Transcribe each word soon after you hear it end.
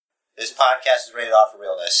This podcast is rated off for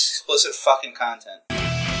realness. Explicit fucking content.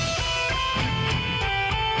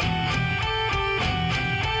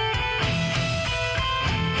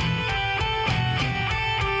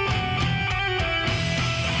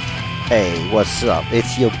 Hey, what's up?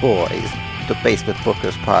 It's your boys, the Basement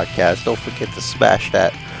Bookers Podcast. Don't forget to smash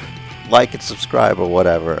that like and subscribe or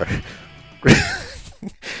whatever.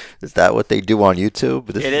 Is that what they do on YouTube?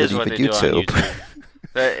 It is what they do on YouTube.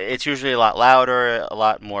 It's usually a lot louder, a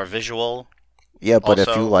lot more visual. Yeah, but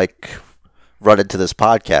also, if you run into this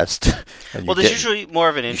podcast, there's usually more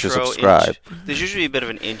of an intro. You should subscribe. There's usually a bit of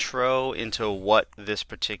an intro into what this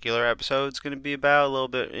particular episode is going to be about. A little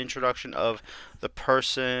bit of introduction of the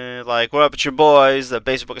person, like, what up, it's your boys, the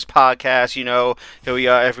Basic Bookers Podcast. You know, here we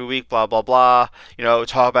are every week, blah blah blah. You know,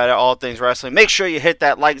 talk about all things wrestling. Make sure you hit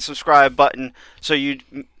that like and subscribe button so you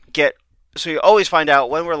always find out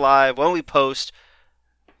when we're live, when we post.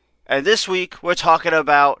 And this week we're talking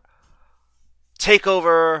about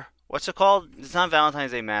TakeOver. What's it called? It's not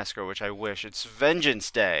Valentine's Day Massacre, which I wish. It's Vengeance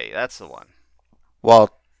Day. That's the one.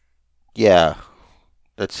 Well, yeah.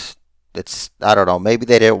 It's I don't know. Maybe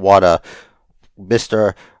they didn't want to...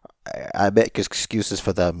 I make excuses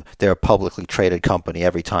for them. They're a publicly traded company.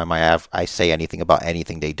 Every time I say anything about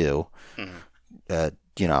anything they do. Mm-hmm.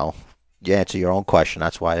 You answer your own question.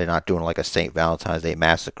 That's why they're not doing like a St. Valentine's Day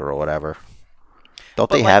Massacre or whatever. Don't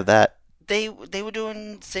they have that? They were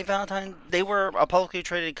doing St. Valentine. They were a publicly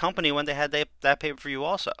traded company when they had that pay-per-view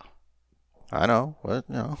also. I know.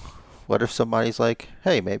 What if somebody's like,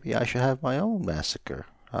 hey, maybe I should have my own massacre?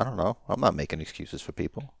 I don't know. I'm not making excuses for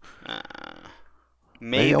people.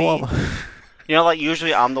 Maybe.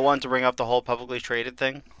 Usually I'm the one to bring up the whole publicly traded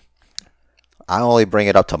thing. I only bring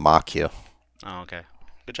it up to mock you. Oh, okay.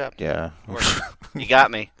 Good job. Yeah. You got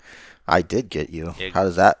me. I did get you. How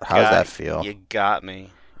does that feel? You got me.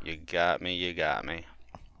 You got me.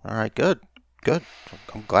 All right, good.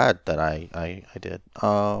 I'm glad that I did.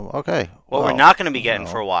 Okay. What we're not going to be getting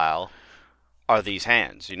for a while are these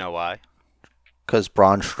hands. You know why? Because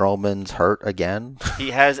Braun Strowman's hurt again. He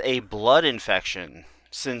has a blood infection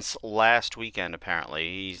since last weekend,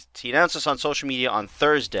 apparently. He announced this on social media on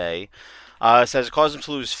Thursday. Says it caused him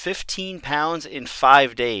to lose 15 pounds in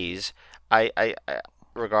 5 days. I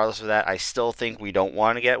regardless of that, I still think we don't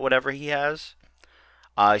want to get whatever he has.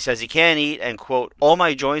 He says he can't eat, and, quote, all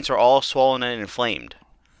my joints are all swollen and inflamed.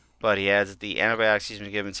 But he adds that the antibiotics he's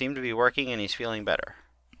been given seem to be working, and he's feeling better.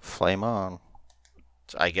 Flame on.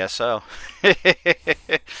 I guess so.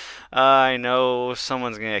 I know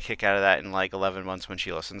someone's going to get a kick out of that in like 11 months when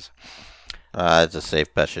she listens. It's a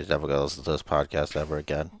safe bet she's never going to listen to this podcast ever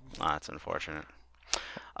again. That's unfortunate.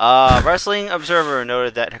 Wrestling Observer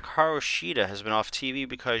noted that Hikaru Shida has been off TV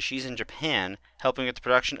because she's in Japan helping with the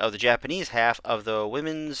production of the Japanese half of the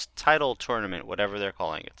women's title tournament, whatever they're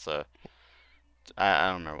calling it. I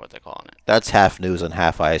don't remember what they're calling it. That's half news and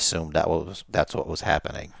half I assumed that's what was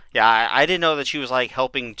happening. Yeah, I didn't know that she was like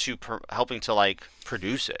helping to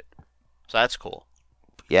produce it. So that's cool.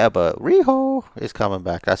 Yeah, but Riho is coming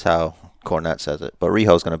back. That's how Cornette says it. But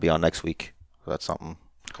Riho's going to be on next week. So that's something.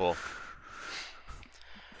 Cool.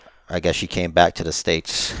 I guess she came back to the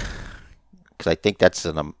States because I think that's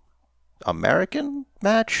an American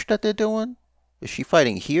match that they're doing. Is she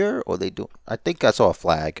fighting here or they do? I think I saw a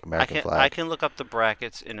flag, American flag. I can look up the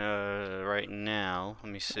brackets right now.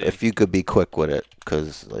 Let me see. If you could be quick with it,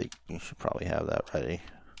 because you should probably have that ready.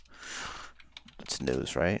 It's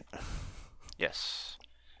news, right? Yes.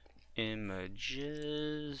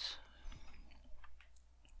 Images.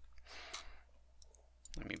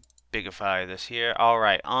 Let me bigify this here. All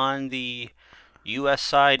right, on the U.S.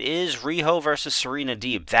 side is Riho versus Serena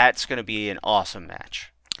Deeb. That's going to be an awesome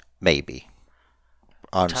match. Maybe.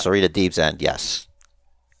 On Serena Deeb's end, yes.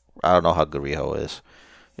 I don't know how good Riho is.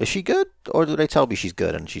 Is she good, or do they tell me she's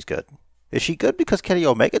good and she's good? Is she good because Kenny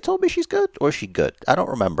Omega told me she's good, or is she good? I don't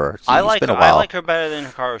remember. I like her better than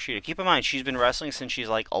Hikaru Shida. Keep in mind, she's been wrestling since she's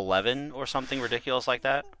like 11 or something ridiculous like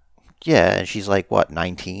that. Yeah, and she's like, what,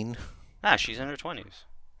 19? Nah, she's in her 20s.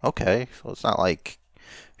 Okay, so it's not like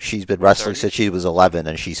she's been wrestling since she was 11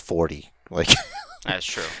 and she's 40. That's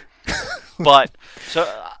true. But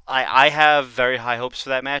so I have very high hopes for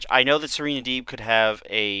that match. I know that Serena Deeb could have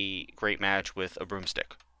a great match with a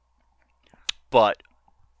broomstick. But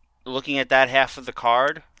looking at that half of the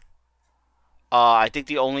card, I think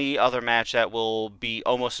the only other match that will be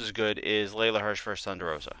almost as good is Layla Hirsch versus Thunder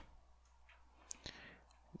Rosa.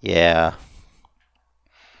 Yeah.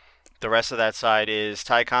 The rest of that side is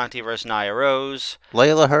Ty Conti versus Nia Rose.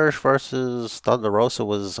 Layla Hirsch versus Thunder Rosa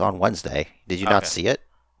was on Wednesday. Did you not see it?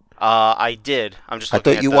 I did. I'm just I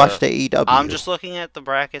looking thought you at watched AEW. I'm just looking at the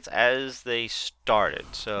brackets as they started.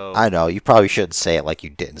 So I know. You probably shouldn't say it like you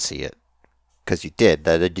didn't see it. Because you did.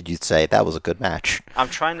 Did you say that was a good match? I'm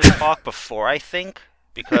trying to talk before I think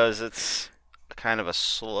because it's kind of a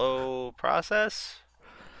slow process.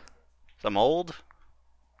 I'm old.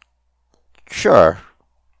 Sure.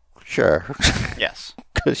 Yes.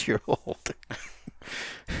 Because you're old.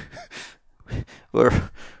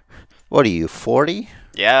 What are you, 40?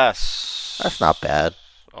 Yes. That's not bad.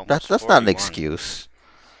 Almost That's not an 41. excuse.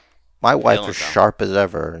 My wife Feeling is it, though. sharp as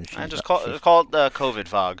ever. And I just call it COVID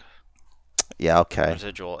fog Yeah, okay.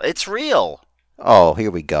 residual. It's real. Oh,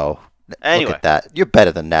 here we go. Anyway. Look at that. You're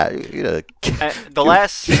better than that. The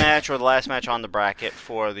last match on the bracket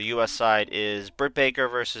for the U.S. side is Britt Baker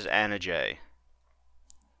versus Anna Jay.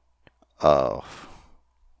 Oh.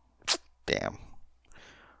 Damn.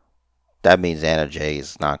 That means Anna Jay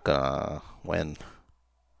is not gonna win.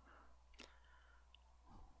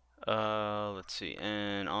 Let's see.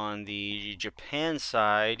 And on the Japan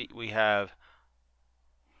side, we have...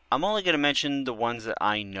 I'm only going to mention the ones that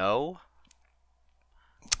I know.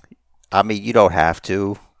 I mean, you don't have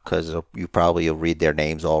to, because you probably will read their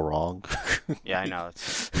names all wrong. Yeah, I know.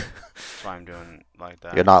 That's why I'm doing it like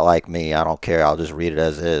that. You're not like me. I don't care. I'll just read it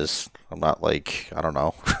as is. I'm not like, I don't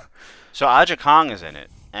know. So Aja Kong is in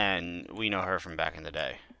it, and we know her from back in the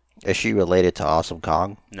day. Is she related to Awesome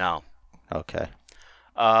Kong? No. Okay.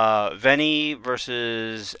 Veni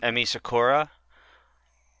versus Emi Sakura.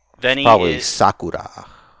 Veni Probably is... Sakura.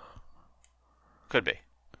 Could be.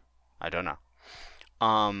 I don't know.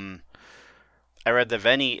 I read that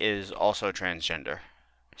Veni is also transgender.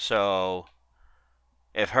 So,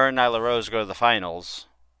 if her and Nyla Rose go to the finals,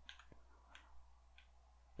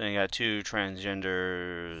 then you got two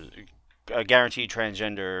transgender, a guaranteed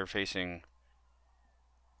transgender facing.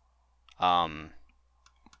 Wow.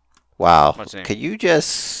 What's the name? Can you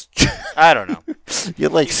just? I don't know. You're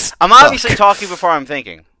like. I'm obviously talking before I'm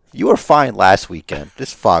thinking. You were fine last weekend.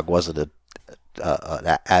 This fog wasn't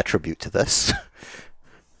an attribute to this.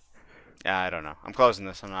 Yeah, I don't know. I'm closing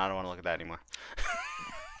this. I don't want to look at that anymore.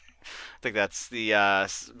 I think that's the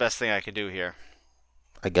best thing I could do here.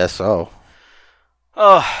 I guess so.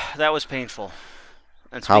 Oh, that was painful.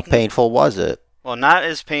 And How painful was it? Well, not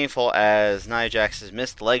as painful as Nia Jax's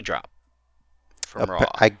missed leg drop from Raw.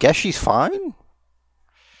 I guess she's fine.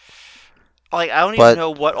 Like, I don't But even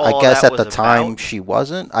know what all I guess that at was the time about. she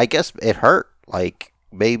wasn't. I guess it hurt. Like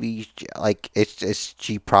maybe like it's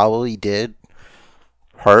she probably did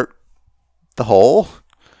hurt the hole,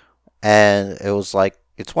 and it was like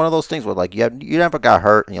it's one of those things where like you never got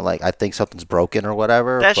hurt and you're like I think something's broken or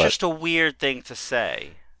whatever. That's but just a weird thing to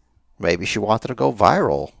say. maybe she wanted to go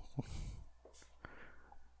viral.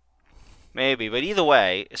 Maybe, but either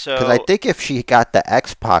way, so... Because I think if she got the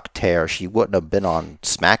X-Pac tear, she wouldn't have been on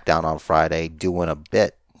SmackDown on Friday doing a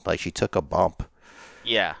bit. Like, she took a bump.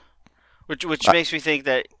 Yeah. Which makes me think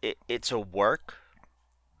that it's a work.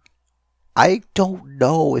 I don't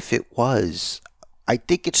know if it was. I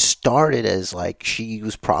think it started as, like, she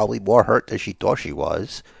was probably more hurt than she thought she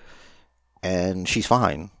was. And she's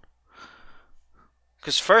fine.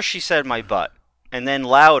 Because first she said my butt. And then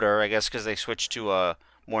louder, I guess because they switched to a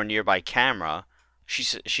more nearby camera,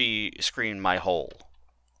 she screamed my hole.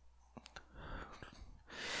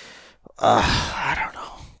 I don't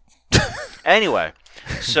know. Anyway,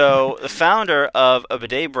 so the founder of a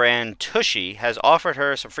bidet brand, Tushy, has offered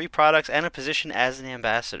her some free products and a position as an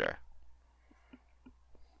ambassador.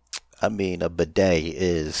 I mean, a bidet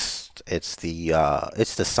it's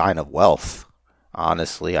the sign of wealth.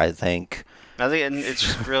 Honestly, I think. I think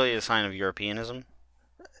it's really a sign of Europeanism.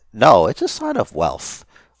 No, it's a sign of wealth.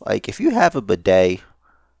 Like, if you have a bidet,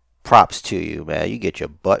 props to you, man. You get your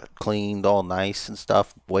butt cleaned all nice and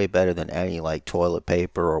stuff, way better than any, like, toilet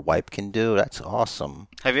paper or wipe can do. That's awesome.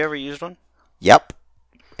 Have you ever used one? Yep.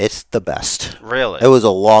 It's the best. Really? It was a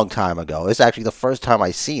long time ago. It's actually the first time I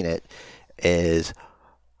seen it is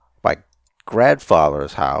my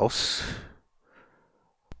grandfather's house.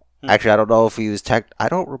 Actually, I don't know if he was I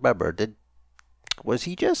don't remember. Was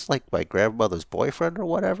he just like my grandmother's boyfriend or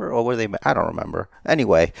whatever? Or were they? I don't remember.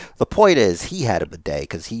 Anyway, the point is he had a bidet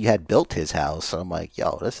because he had built his house. And I'm like,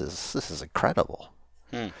 yo, this is incredible.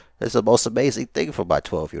 It's the most amazing thing for my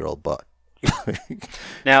 12-year-old butt.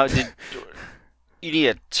 Now, you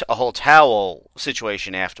need a whole towel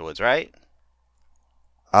situation afterwards, right?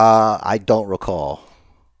 I don't recall.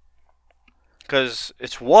 Because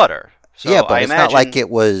it's water. So yeah, but I it's imagine, not like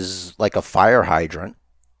it was like a fire hydrant.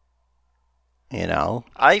 You know?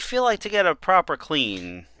 I feel like to get a proper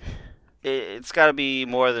clean, it's got to be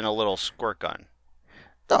more than a little squirt gun.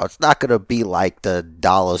 No, it's not gonna be like the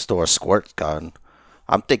dollar store squirt gun.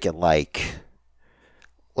 I'm thinking like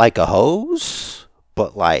a hose,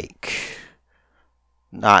 but like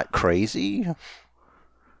not crazy.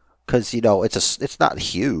 Cause it's not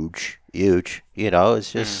huge.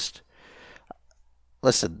 It's just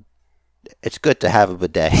listen. It's good to have a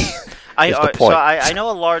bidet. Is the point. So I know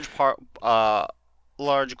a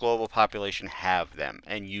large global population have them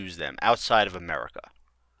and use them outside of America.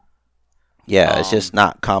 Yeah, it's just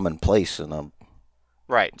not commonplace in them.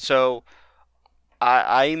 Right. So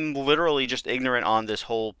I'm literally just ignorant on this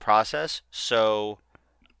whole process. So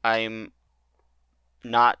I'm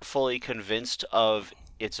not fully convinced of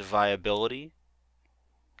its viability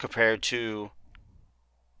compared to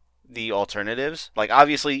the alternatives. Like,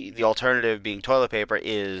 obviously, the alternative being toilet paper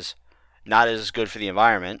is not as good for the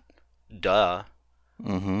environment. Duh.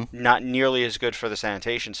 Mm-hmm. Not nearly as good for the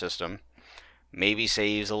sanitation system. Maybe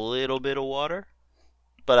saves a little bit of water.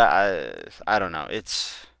 But I don't know.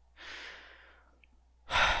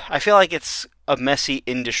 I feel like it's a messy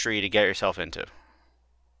industry to get yourself into.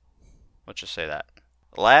 Let's just say that.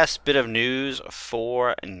 Last bit of news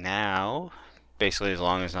for now. Basically, as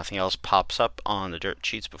long as nothing else pops up on the dirt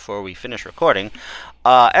sheets before we finish recording.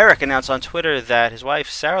 Eric announced on Twitter that his wife,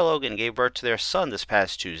 Sarah Logan, gave birth to their son this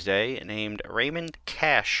past Tuesday, named Raymond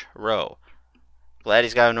Cash Rowe. Glad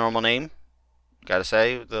he's got a normal name. Gotta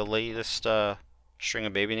say, the latest string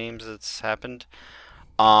of baby names that's happened.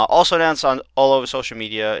 Also announced on all over social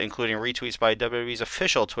media, including retweets by WWE's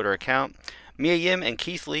official Twitter account, Mia Yim and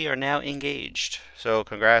Keith Lee are now engaged. So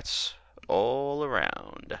congrats all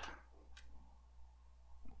around.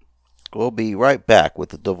 We'll be right back with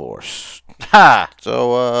the divorce. Ha!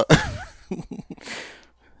 So,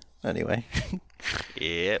 anyway.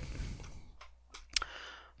 Yep.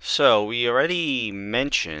 So, we already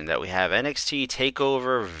mentioned that we have NXT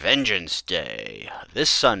TakeOver Vengeance Day this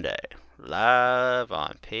Sunday, live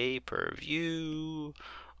on pay-per-view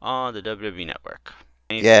on the WWE Network.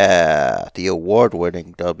 Yeah, the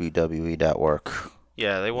award-winning WWE Network.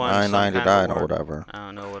 Yeah, they won $9.99 or whatever. I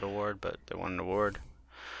don't know what award, but they won an award.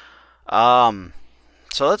 So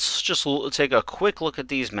let's just take a quick look at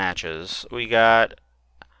these matches. We got,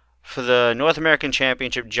 for the North American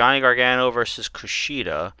Championship, Johnny Gargano versus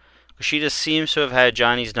Kushida. Kushida seems to have had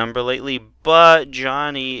Johnny's number lately, but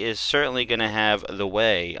Johnny is certainly going to have the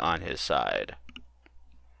Whey on his side.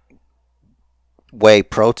 Whey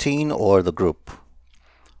protein or the group?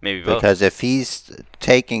 Maybe both. Because if he's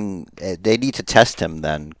taking, they need to test him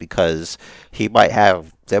then, because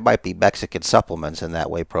there might be Mexican supplements in that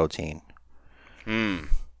whey protein.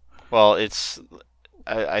 Well,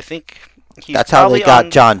 I think he's That's how they got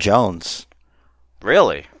John Jones.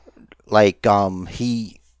 Really? Like,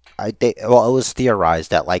 it was theorized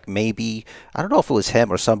that, like, maybe, I don't know if it was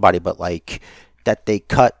him or somebody, but, like, that they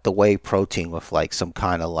cut the whey protein with, like, some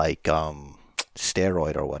kind of, like,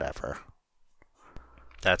 steroid or whatever.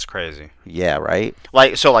 That's crazy. Yeah, right?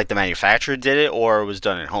 Like the manufacturer did it, or it was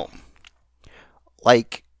done at home?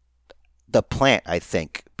 Like, the plant, I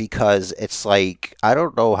think, because it's like, I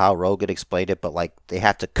don't know how Rogan explained it, but, like, they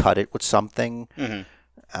have to cut it with something,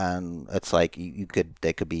 and it's like,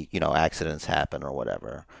 there could be, accidents happen or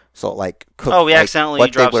whatever. So, like... we accidentally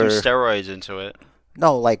dropped some steroids into it.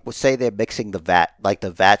 No, like, say they're mixing the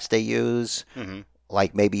vats they use,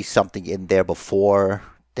 like, maybe something in there before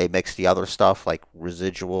they mix the other stuff, like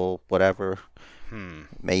residual, whatever.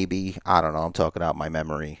 Maybe. I don't know. I'm talking out my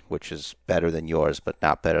memory, which is better than yours, but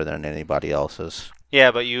not better than anybody else's. Yeah,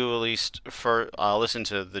 but you at least listen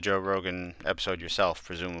to the Joe Rogan episode yourself,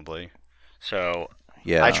 presumably. So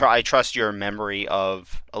yeah, I trust your memory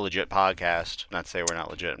of a legit podcast. Not to say we're not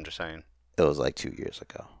legit. I'm just saying. It was like 2 years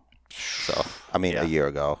ago. So, I mean, a year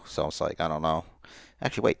ago. So it's like, I don't know.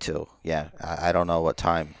 Actually, wait, 2. Yeah, I don't know what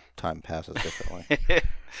time passes differently.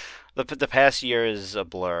 The past year is a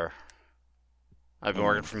blur. I've been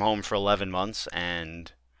working from home for 11 months, and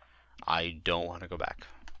I don't want to go back.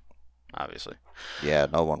 Obviously. Yeah,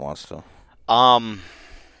 no one wants to. So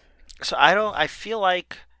I feel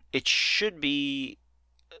like it should be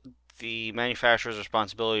the manufacturer's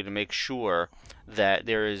responsibility to make sure that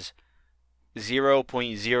there is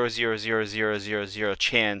 0.00000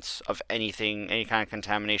 chance of any kind of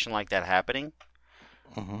contamination like that happening.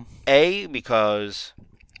 A, because,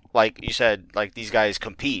 like you said, like, these guys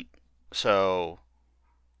compete, so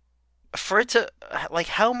for it to, like,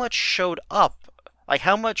 how much showed up, like,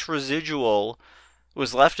 how much residual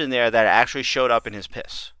was left in there that actually showed up in his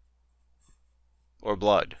piss or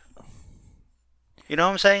blood? You know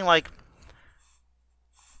what I'm saying? Like,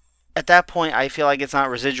 at that point, I feel like it's not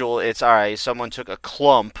residual. It's, all right, someone took a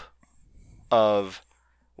clump of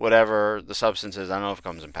whatever the substance is, I don't know if it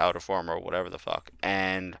comes in powder form or whatever the fuck,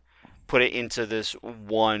 and put it into this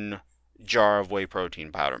one jar of whey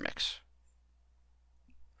protein powder mix?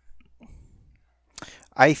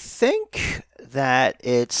 I think that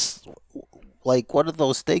it's like one of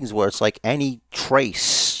those things where it's like any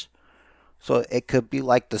trace. So it could be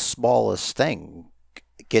like the smallest thing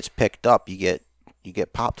gets picked up, you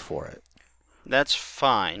get popped for it. That's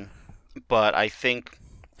fine, but I think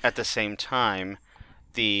at the same time,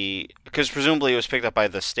 because presumably it was picked up by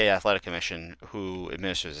the State Athletic Commission who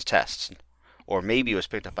administers the tests, or maybe it was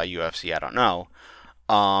picked up by UFC, I don't know.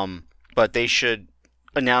 But they should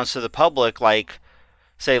announce to the public, like,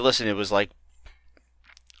 say, listen, it was like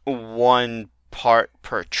 1 part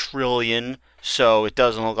per trillion, so it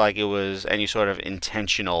doesn't look like it was any sort of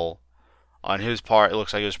intentional on his part. It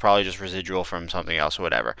looks like it was probably just residual from something else or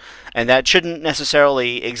whatever. And that shouldn't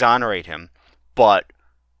necessarily exonerate him, but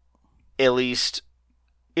at least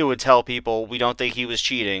it would tell people we don't think he was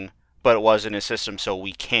cheating, but it was in his system, so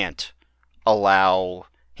we can't allow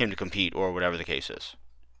him to compete or whatever the case is.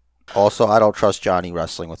 Also, I don't trust Johnny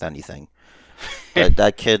wrestling with anything.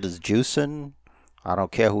 That kid is juicing. I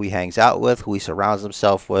don't care who he hangs out with, who he surrounds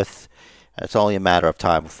himself with. It's only a matter of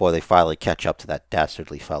time before they finally catch up to that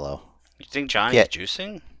dastardly fellow. You think Johnny's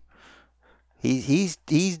juicing? He's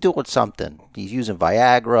doing something. He's using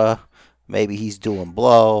Viagra. Maybe he's doing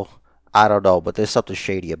blow. I don't know, but there's something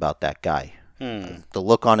shady about that guy. The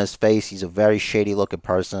look on his face, he's a very shady-looking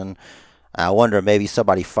person. I wonder, maybe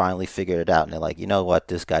somebody finally figured it out, and they're like, you know what,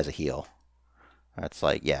 this guy's a heel. It's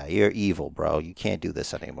like, yeah, you're evil, bro. You can't do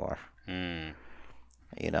this anymore. You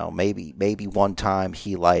know, maybe one time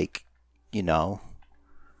he, like, you know,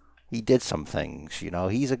 he did some things. You know,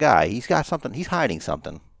 he's a guy. He's got something. He's hiding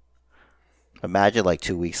something. Imagine, like,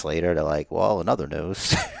 2 weeks later, they're like, well, in other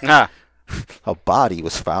news. A body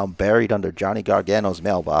was found buried under Johnny Gargano's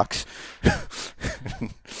mailbox.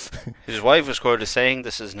 His wife was quoted as saying,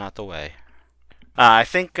 "This is not the way." I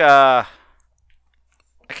think I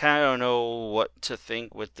kind of don't know what to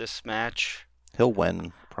think with this match. He'll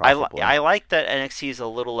win, probably. I like that NXT is a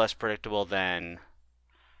little less predictable than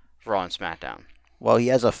Raw and SmackDown. Well, he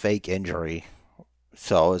has a fake injury,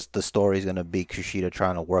 so the story's going to be Kushida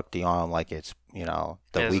trying to work the arm like it's, you know,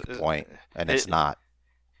 the weak point, and it's not.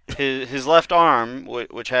 His left arm,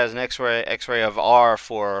 which has an X-ray of R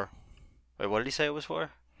for, wait, what did he say it was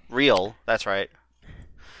for? Real, that's right.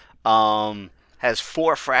 Has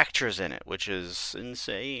 4 fractures in it, which is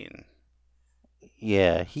insane.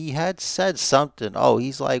 Yeah, he had said something. Oh,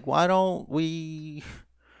 he's like, why don't we,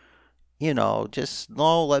 you know,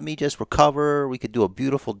 let me just recover. We could do a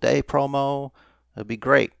beautiful day promo. It'd be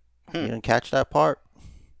great. You didn't catch that part?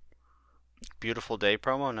 Beautiful day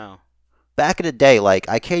promo? No. Back in the day, like,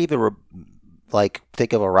 I can't even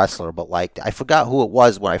think of a wrestler, but like, I forgot who it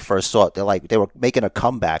was when I first saw it. They were making a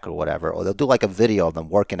comeback or whatever, or they'll do like a video of them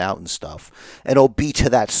working out and stuff, and it'll be to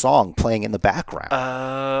that song playing in the background.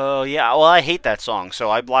 Oh, yeah. Well, I hate that song, so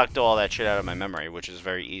I blocked all that shit out of my memory, which is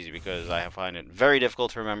very easy because I find it very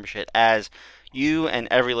difficult to remember shit, as you and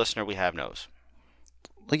every listener we have knows.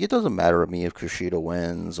 Like, it doesn't matter to me if Kushida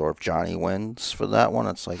wins or if Johnny wins for that one.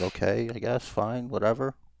 It's like, okay, I guess, fine,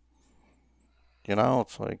 whatever. You know,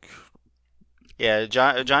 it's like... Yeah,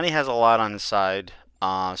 Johnny has a lot on his side,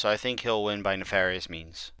 so I think he'll win by nefarious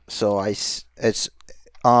means. So it's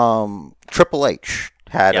Triple H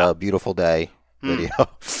had a beautiful day video.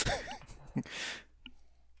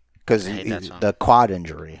 Because the quad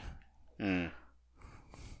injury. I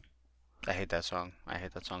hate that song. I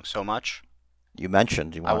hate that song so much. You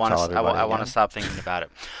mentioned you want to tell everybody. I want to stop thinking about it.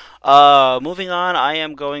 Moving on, I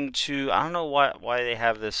am going to... I don't know why they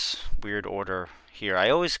have this weird order here. I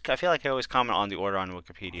feel like I always comment on the order on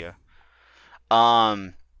Wikipedia.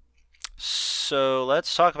 So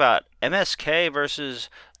let's talk about MSK versus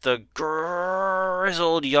the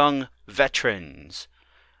Grizzled Young Veterans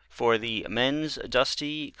for the Men's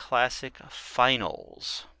Dusty Classic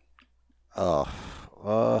Finals.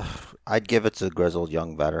 I'd give it to Grizzled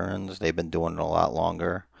Young Veterans. They've been doing it a lot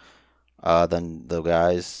longer than the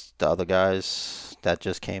other guys that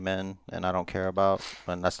just came in and I don't care about.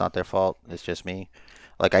 And that's not their fault. It's just me.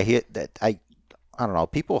 Like, I hear that I don't know.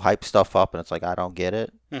 People hype stuff up and it's like, I don't get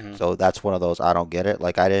it. Mm-hmm. So that's one of those I don't get it.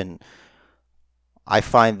 Like, I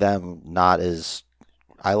find them not as...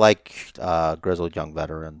 I like Grizzled Young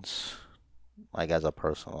Veterans, like, as a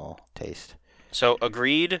personal taste. So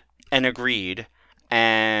agreed and agreed.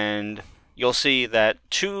 And you'll see that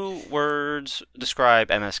 2 words describe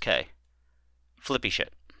MSK. Flippy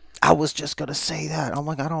shit. I was just gonna say that. I'm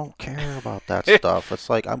like, I don't care about that stuff. It's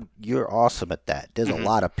like you're awesome at that. There's a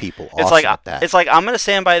lot of people awesome at that. It's like I'm gonna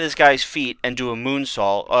stand by this guy's feet and do a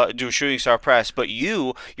moonsault, do a shooting star press, but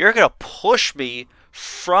you're gonna push me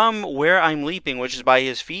from where I'm leaping, which is by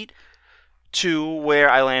his feet, to where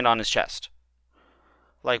I land on his chest.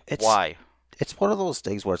 Like, why? It's one of those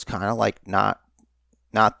things where it's kind of like not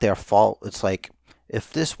their fault. It's like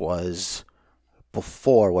if this was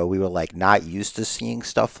before where we were like not used to seeing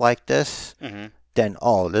stuff like this, then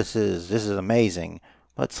this is amazing.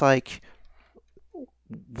 But it's like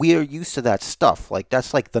we're used to that stuff. Like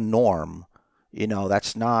that's like the norm.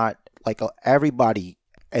 That's not like everybody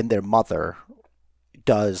and their mother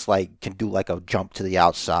can do like a jump to the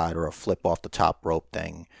outside or a flip off the top rope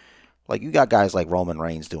thing. Like you got guys like Roman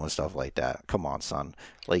Reigns doing stuff like that. Come on, son.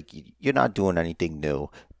 Like you're not doing anything new.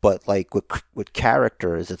 But like with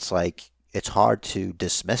characters, it's like it's hard to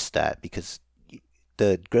dismiss that because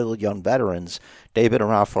the grizzled young veterans, they've been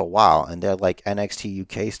around for a while, and they're like NXT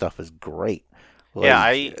UK stuff is great.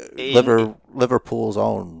 Like, Liverpool's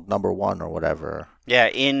own #1 or whatever. Yeah,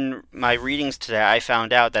 in my readings today, I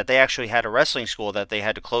found out that they actually had a wrestling school that they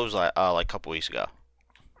had to close like a couple weeks ago.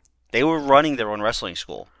 They were running their own wrestling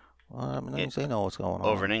school. Well, they know what's going on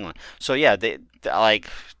over in England. So yeah, they like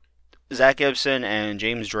Zach Gibson and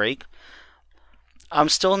James Drake. I'm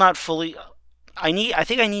still not fully. I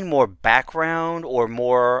think I need more background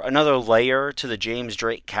or another layer to the James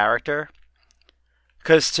Drake character.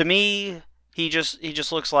 Because to me, he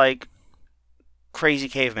just looks like crazy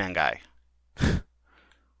caveman guy.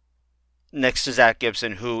 Next to Zach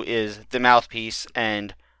Gibson, who is the mouthpiece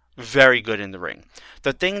and very good in the ring.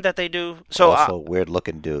 The thing that they do, so also a weird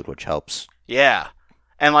looking dude, which helps. Yeah,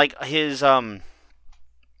 and like his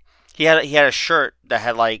he had a shirt that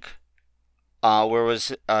had like where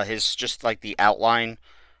was his just like the outline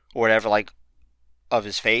or whatever like of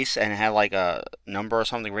his face, and it had like a number or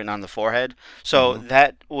something written on the forehead. So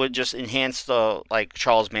that would just enhance the like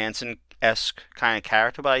Charles Manson-esque kind of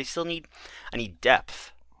character. But I need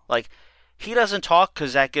depth. Like he doesn't talk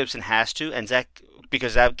because Zach Gibson has to,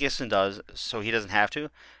 because Zach Gibson does, so he doesn't have to.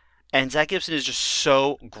 And Zach Gibson is just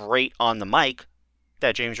so great on the mic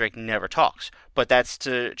that James Drake never talks. But that's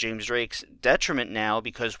to James Drake's detriment now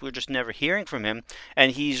because we're just never hearing from him.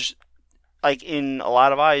 And he's, like, in a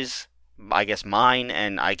lot of eyes, I guess mine,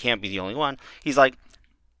 and I can't be the only one, he's like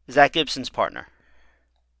Zach Gibson's partner.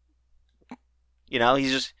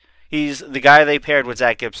 He's the guy they paired with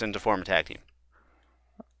Zach Gibson to form a tag team.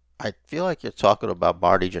 I feel like you're talking about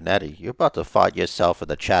Marty Jannetty. You're about to find yourself in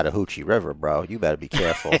the Chattahoochee River, bro. You better be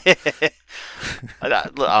careful.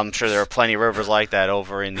 I'm sure there are plenty of rivers like that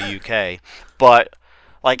over in the UK. But,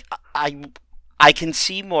 like, I can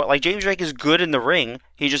see more. Like, James Drake is good in the ring.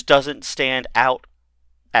 He just doesn't stand out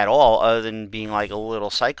at all other than being, like, a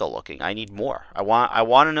little psycho looking. I need more. I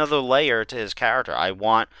want another layer to his character. I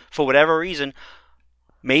want, for whatever reason,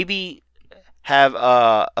 maybe have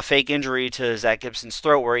a fake injury to Zach Gibson's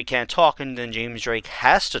throat where he can't talk, and then James Drake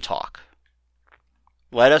has to talk.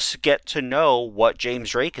 Let us get to know what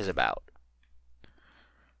James Drake is about.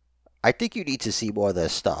 I think you need to see more of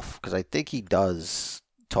this stuff, because I think he does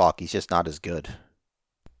talk. He's just not as good.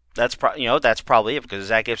 That's probably it, because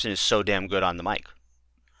Zach Gibson is so damn good on the mic.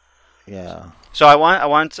 Yeah. So I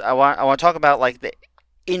want to talk about like the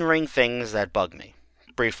in-ring things that bug me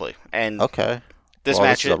briefly. And okay. This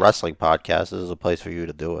match is a wrestling podcast. This is a place for you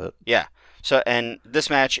to do it. Yeah. So, and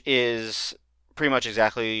this match is pretty much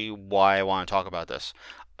exactly why I want to talk about this.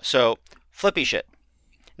 So, flippy shit.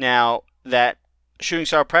 Now, that shooting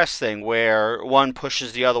star press thing where one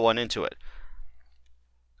pushes the other one into it.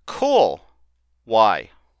 Cool.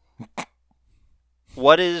 Why?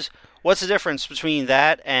 What's the difference between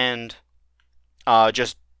that and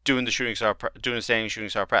just doing the standing shooting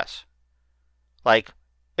star press? Like,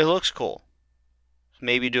 it looks cool.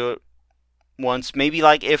 Maybe do it once. Maybe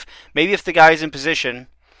if the guy's in position,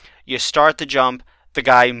 you start the jump, the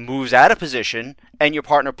guy moves out of position, and your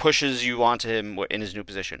partner pushes you onto him in his new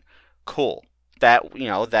position. Cool.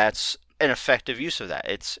 That's an effective use of that.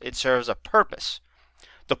 It serves a purpose.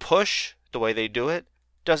 The push, the way they do it,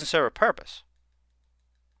 doesn't serve a purpose.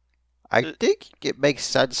 I think it makes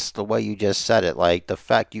sense the way you just said it. Like, the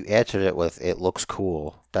fact you answered it with, it looks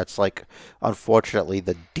cool. That's, like, unfortunately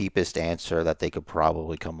the deepest answer that they could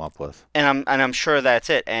probably come up with. And I'm sure that's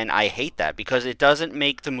it. And I hate that because it doesn't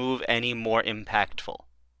make the move any more impactful.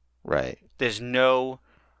 Right. There's no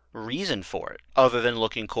reason for it other than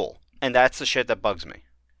looking cool. And that's the shit that bugs me.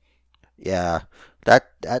 Yeah. I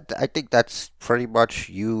think that's pretty much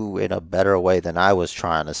you in a better way than I was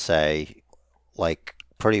trying to say. Like,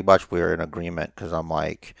 pretty much we're in agreement because I'm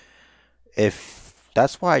like, if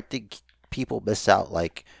That's why I think people miss out.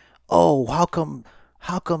 Like, oh, how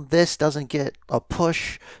come this doesn't get a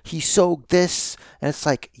push? He sold this, and it's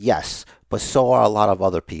like, yes, but so are a lot of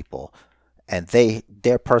other people, and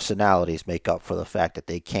their personalities make up for the fact that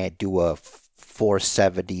they can't do a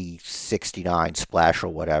 470 69 splash or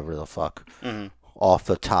whatever the fuck Mm-hmm. off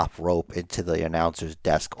the top rope into the announcer's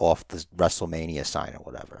desk off the WrestleMania sign or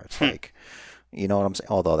whatever. It's like, you know what I'm saying?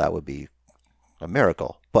 Although that would be a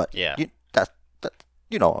miracle, but Yeah. that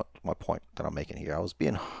you know my point that I'm making here. I was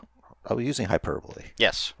using hyperbole,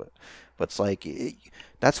 Yes. but it's like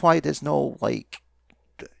that's why there's no like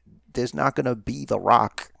there's not gonna be The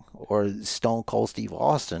Rock or Stone Cold Steve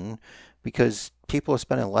Austin because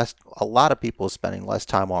a lot of people are spending less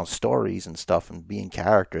time on stories and stuff and being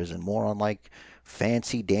characters and more on like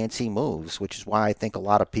fancy dancy moves, which is why I think a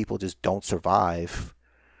lot of people just don't survive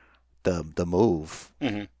the move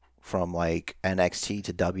Mm-hmm. from like NXT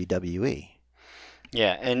to WWE.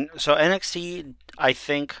 Yeah, and so NXT, I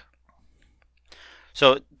think,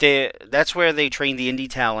 that's where they train the indie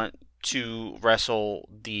talent to wrestle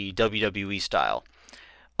the WWE style.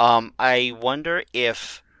 I wonder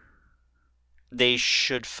if they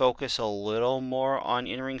should focus a little more on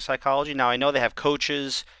in-ring psychology. Now I know they have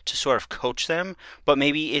coaches to sort of coach them, but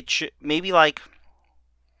maybe like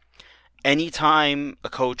anytime a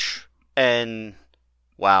coach and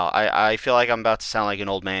wow, I feel like I'm about to sound like an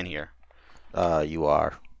old man here. You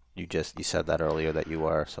are. You said that earlier that you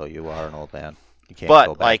are, so you are an old man. You can't But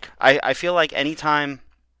go back. I feel like anytime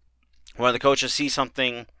one of the coaches sees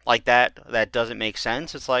something like that doesn't make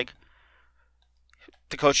sense, it's like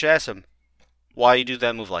the coach should ask him, why you do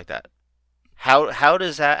that move like that? How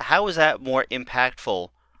is that more impactful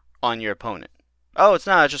on your opponent? Oh, it's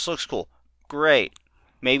not, it just looks cool. Great.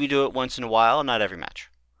 Maybe do it once in a while, not every match.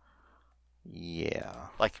 Yeah.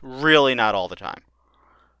 Like really not all the time.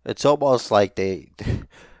 It's almost like they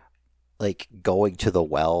like going to the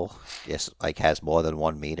well like has more than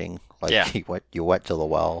one meaning. Like Yeah. you went to the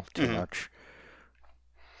well too Mhm. much.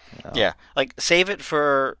 You know? Yeah. Like save it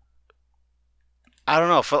for I don't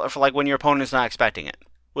know, for like when your opponent's not expecting it.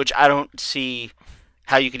 Which I don't see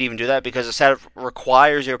how you could even do that because the setup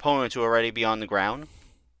requires your opponent to already be on the ground.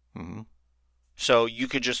 Mm-hmm. So you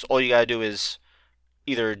could all you gotta do is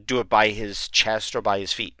either do it by his chest or by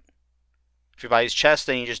his feet. If you're by his chest,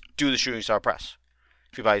 then you just do the shooting star press.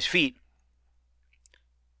 If you're by his feet,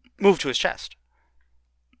 move to his chest.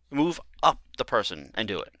 Move up the person and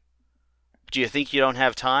do it. Do you think you don't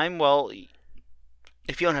have time? Well,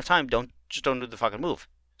 if you don't have time, don't do the fucking move.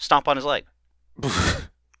 Stomp on his leg.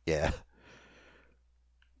 Yeah.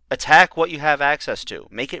 Attack what you have access to.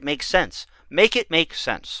 Make it make sense. Make it make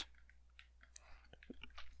sense.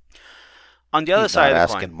 On the other He's side not of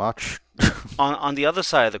the asking coin, much. on the other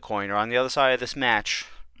side of the coin, or on the other side of this match,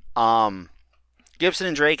 Gibson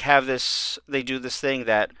and Drake have this. They do this thing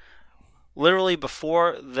that literally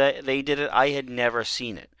before they did it, I had never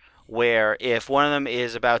seen it. Where if one of them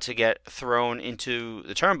is about to get thrown into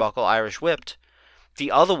the turnbuckle, Irish whipped,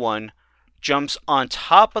 the other one jumps on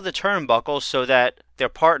top of the turnbuckle so that their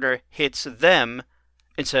partner hits them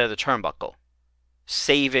instead of the turnbuckle,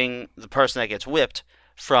 saving the person that gets whipped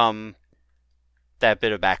from that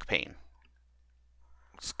bit of back pain.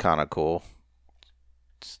 It's kind of cool.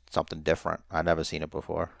 It's something different. I've never seen it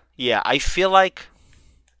before. Yeah, I feel like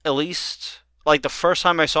at least like the first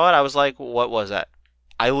time I saw it, I was like, what was that?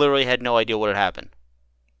 I literally had no idea what had happened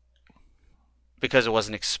because it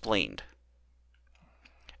wasn't explained.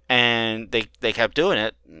 And they kept doing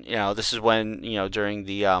it. You know, this is when, you know, during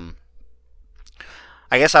the I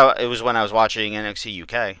guess it was when I was watching NXT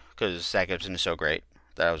UK because Zach Gibson is so great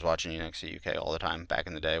that I was watching NXT UK all the time back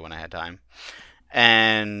in the day when I had time.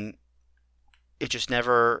 And it just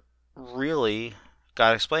never really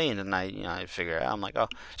got explained, and I figured it out. I'm like, oh,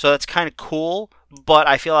 so that's kind of cool, but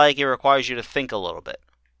I feel like it requires you to think a little bit.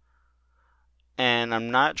 And I'm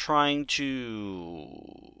not trying to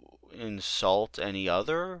insult any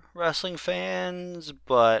other wrestling fans,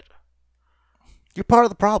 but You're part of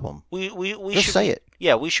the problem. we Just should say be, it.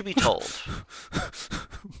 Yeah, we should be told.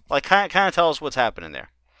 Like, kind of tell us what's happening there.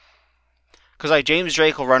 Because like James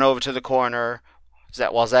Drake will run over to the corner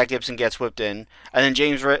while Zach Gibson gets whipped in, and then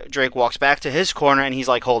James Drake walks back to his corner and he's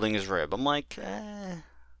like holding his rib. I'm like,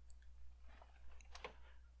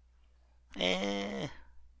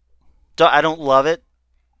 I don't love it,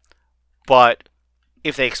 but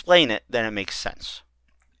if they explain it, then it makes sense.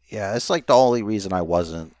 Yeah, it's like the only reason I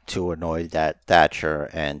wasn't too annoyed that Thatcher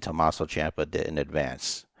and Tommaso Ciampa didn't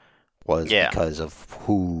advance was because of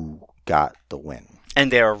who got the win.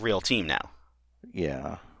 And they're a real team now.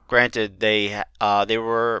 Yeah. Granted, they had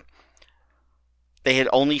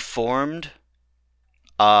only formed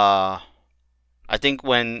I think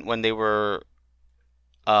when they were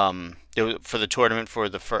for the tournament for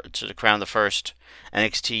to crown the first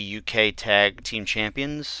NXT UK Tag Team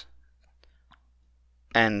Champions,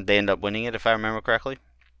 and they end up winning it if I remember correctly.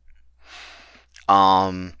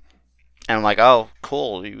 And I'm like, oh,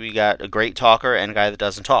 cool. We got a great talker and a guy that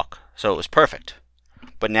doesn't talk, so it was perfect.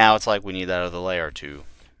 But now it's like we need that other layer to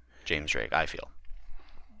James Drake. I feel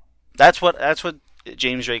that's what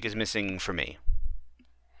James Drake is missing for me.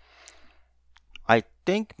 I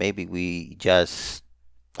think maybe we just,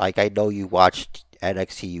 like, I know you watched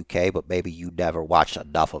NXT UK, but maybe you never watched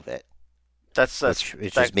enough of it. It's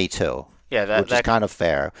just me too. Yeah, which is kind of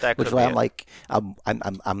fair. Which is why I'm like, I'm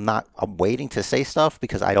waiting to say stuff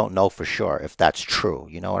because I don't know for sure if that's true.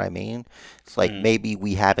 You know what I mean? It's like maybe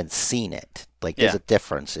we haven't seen it. Like there's a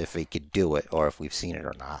difference if we could do it or if we've seen it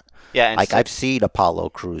or not. Yeah, like I've seen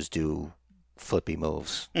Apollo Crews do flippy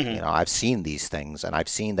moves. You know, I've seen these things and I've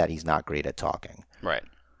seen that he's not great at talking. Right.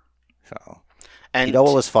 So. And you know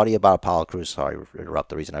what was funny about Apollo Crews? Sorry to interrupt.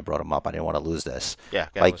 The reason I brought him up, I didn't want to lose this. Yeah,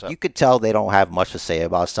 like you could tell they don't have much to say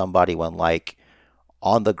about somebody when, like,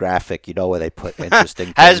 on the graphic, you know, where they put interesting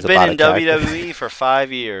things has been about in WWE for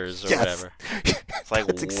 5 years or whatever. It's like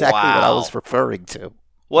that's exactly what I was referring to.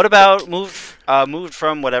 What about moved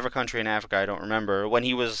from whatever country in Africa? I don't remember when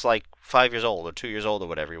he was like 5 years old or 2 years old or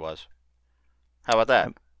whatever he was. How about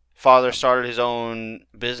that? Father started his own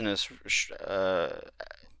business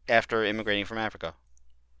after immigrating from Africa.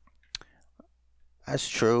 That's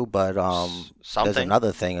true, but there's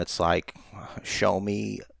another thing. It's like, show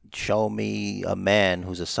me a man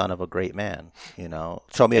who's a son of a great man. You know,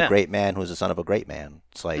 show me a great man who's a son of a great man.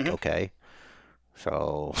 It's like, okay,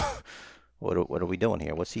 so what are we doing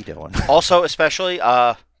here? What's he doing? Also, especially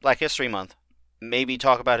Black History Month, maybe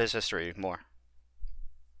talk about his history more.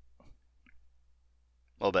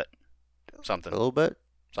 A little bit, something. A little bit,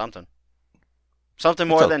 something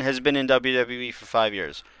more than has been in WWE for 5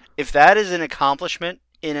 years. If that is an accomplishment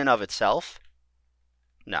in and of itself,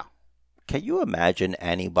 no. Can you imagine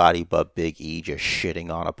anybody but Big E just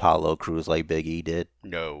shitting on Apollo Crews like Big E did?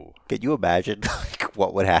 No. Can you imagine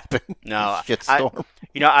what would happen? No. Shitstorm.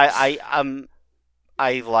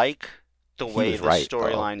 I like the way the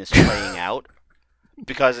storyline is playing out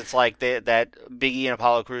because it's like that Big E and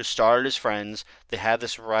Apollo Crews started as friends. They have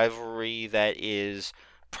this rivalry that is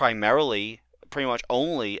primarily, pretty much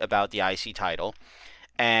only about the IC title,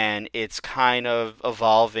 and it's kind of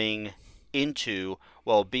evolving into,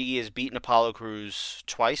 well, Big E has beaten Apollo Crews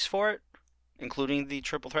twice for it, including the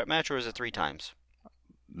triple threat match, or is it 3 times?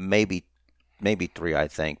 Maybe 3, I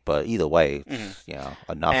think, but either way, it's,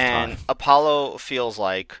 enough and time. Apollo feels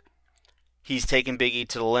like he's taken Big E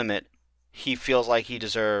to the limit. He feels like he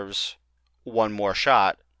deserves one more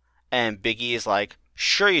shot, and Big E is like,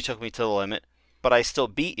 sure, you took me to the limit, but I still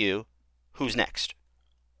beat you. Who's next?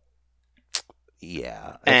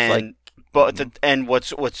 Yeah, and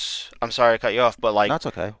what's I'm sorry to cut you off, but like that's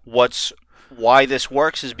okay. Why this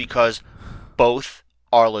works is because both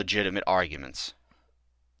are legitimate arguments.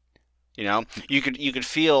 You know, you could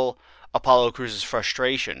feel Apollo Crews'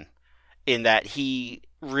 frustration in that he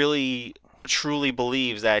really truly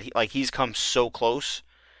believes that he's come so close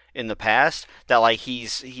in the past that like he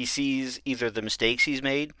sees either the mistakes he's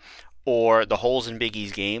made or the holes in Big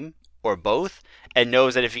E's game or both, and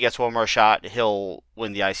knows that if he gets one more shot, he'll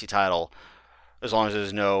win the IC title as long as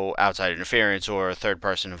there's no outside interference or a third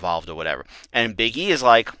person involved or whatever. And Big E is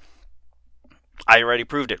like, I already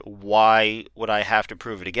proved it. Why would I have to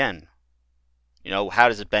prove it again? You know, how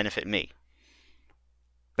does it benefit me?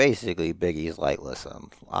 Basically, Big E's like, listen,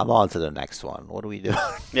 I'm on to the next one. What are we doing?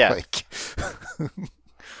 Yeah. Like,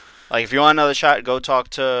 if you want another shot, go talk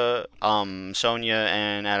to Sonya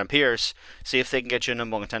and Adam Pearce. See if they can get you a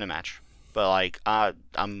number 1 contender match. But like,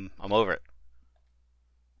 I'm over it.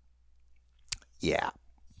 Yeah,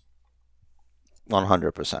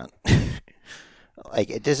 100%.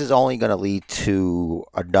 Like, this is only going to lead to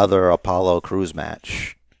another Apollo Crews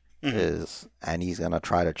match, and he's going to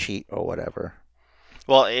try to cheat or whatever.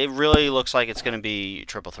 Well, it really looks like it's going to be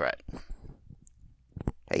triple threat.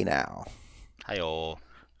 Hey now. Hi-oh.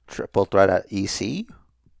 Triple threat at EC?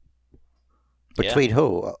 Between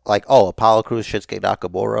who? Like, Apollo Crews, Shinsuke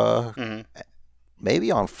Nakamura.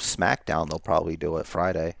 Maybe on SmackDown they'll probably do it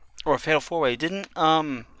Friday. Or Fatal 4-Way. Didn't,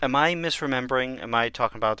 am I misremembering? Am I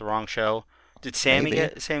talking about the wrong show? Did Sami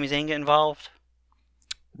Zayn get involved?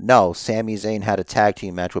 No, Sami Zayn had a tag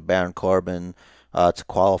team match with Baron Corbin to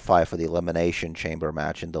qualify for the Elimination Chamber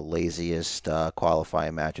match in the laziest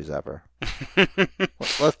qualifying matches ever.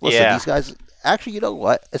 Listen, these guys... Actually, you know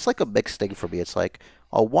what? It's like a mixed thing for me. It's like,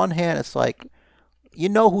 on one hand, it's like, you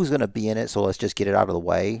know who's going to be in it, so let's just get it out of the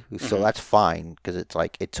way. So that's fine, because it's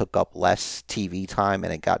like it took up less TV time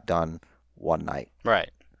and it got done one night.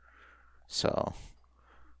 Right. So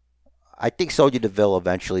I think Sonya Deville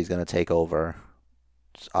eventually is going to take over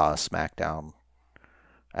SmackDown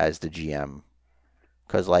as the GM.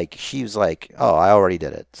 Because, like, she was like, oh, I already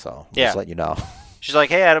did it, so just let you know. She's like,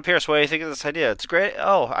 hey, Adam Pearce, what do you think of this idea? It's great.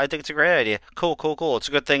 Oh, I think it's a great idea. Cool. It's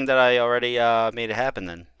a good thing that I already made it happen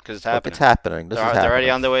then, because it's happening. It's happening. They're already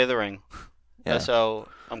on their way to the ring. Yeah. So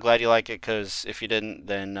I'm glad you like it, because if you didn't,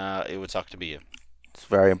 then it would suck to be you. It's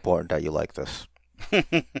very important that you like this.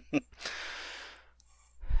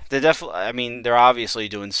 They're obviously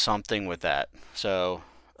doing something with that. So,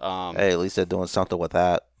 hey, at least they're doing something with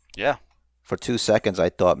that. Yeah. For 2 seconds, I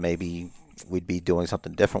thought maybe we'd be doing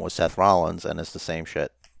something different with Seth Rollins, and it's the same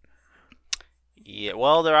shit. Yeah,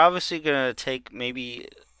 well, they're obviously going to take maybe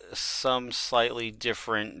some slightly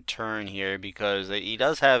different turn here, because he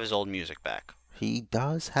does have his old music back. He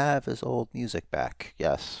does have his old music back,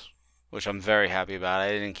 yes. Which I'm very happy about.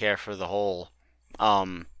 I didn't care for the whole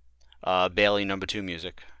Bailey #2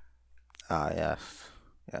 music. Yes.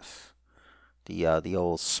 The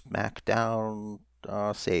old SmackDown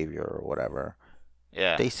savior or whatever.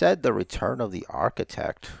 Yeah. They said the return of the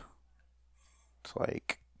architect. It's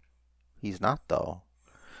like he's not though.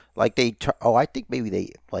 Like I think maybe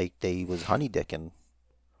they was honeydicking.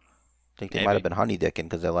 I think they might have been honeydicking,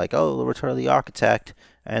 because they're like, oh, the return of the architect,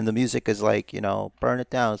 and the music is like, burn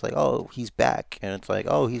it down. It's like, oh, he's back, and it's like,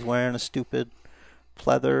 oh, he's wearing a stupid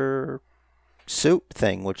pleather suit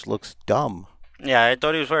thing, which looks dumb. Yeah, I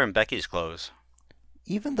thought he was wearing Becky's clothes.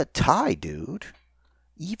 Even the tie, dude.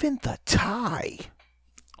 Even the tie.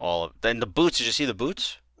 Then the boots. Did you see the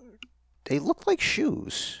boots? They look like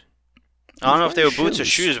shoes. I don't know if they were boots or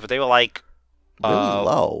shoes, but they were like really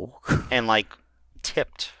low and like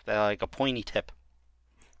tipped. They're like a pointy tip.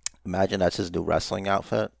 Imagine that's his new wrestling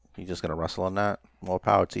outfit. He's just gonna wrestle in that. More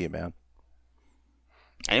power to you, man.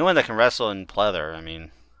 Anyone that can wrestle in pleather, I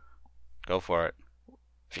mean, go for it.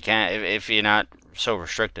 If you can't, if you're not so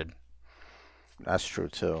restricted. That's true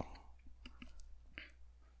too.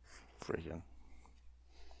 Freaking.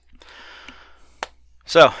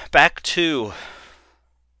 So back to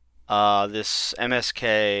this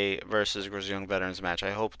MSK versus Grizzled Young Veterans match.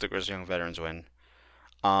 I hope the Grizzled Young Veterans win.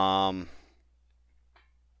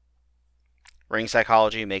 Ring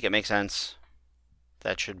psychology, make it make sense.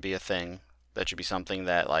 That should be a thing. That should be something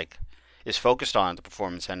that like is focused on at the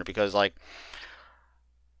Performance Center, because like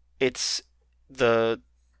it's the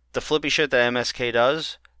flippy shit that MSK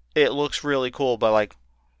does. It looks really cool, but like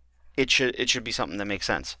it should be something that makes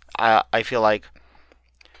sense. I feel like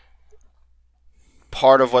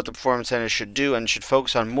part of what the Performance Center should do and should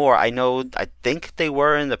focus on more, I think they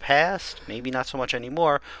were in the past, maybe not so much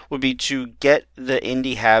anymore, would be to get the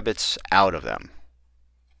indie habits out of them.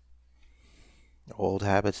 Old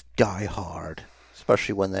habits die hard,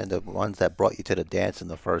 especially when they're the ones that brought you to the dance in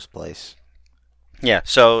the first place. Yeah,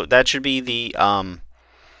 so that should be the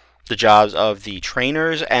jobs of the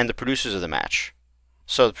trainers and the producers of the match.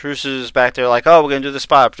 So the producers back there like, oh, we're going to do the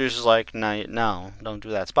spot. The producers like, no, don't do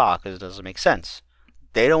that spot, because it doesn't make sense.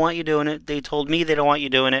 They don't want you doing it. They told me they don't want you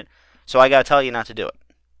doing it, so I got to tell you not to do it.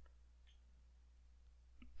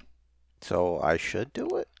 So I should do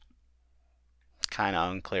it? It's kind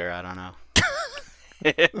of unclear. I don't know.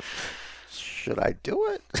 Should I do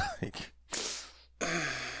it? I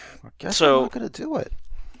guess so, I'm not going to do it.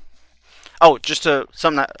 Oh, just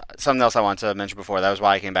something else I wanted to mention before. That was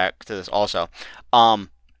why I came back to this also.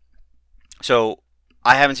 So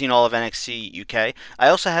I haven't seen all of NXT UK. I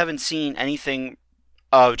also haven't seen anything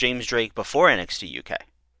of James Drake before NXT UK.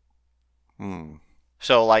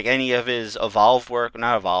 So like any of his Evolve work,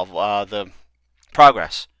 not Evolve, the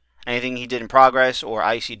Progress. Anything he did in Progress or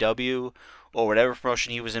ICW or whatever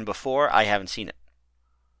promotion he was in before, I haven't seen it.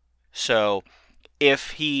 So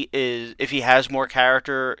if he has more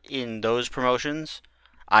character in those promotions,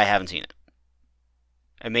 I haven't seen it.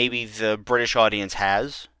 And maybe the British audience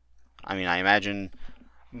has. I mean, I imagine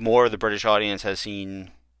more of the British audience has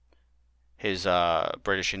seen his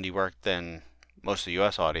British indie work than most of the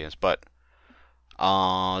U.S. audience, but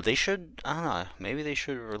they should, I don't know, maybe they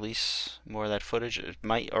should release more of that footage. It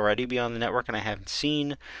might already be on the network and I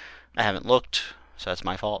haven't looked, so that's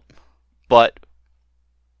my fault. But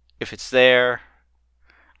if it's there,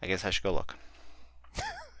 I guess I should go look.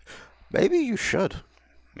 Maybe you should.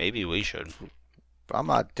 Maybe we should. I'm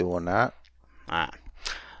not doing that.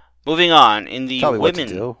 Moving on, in the Tell me women... what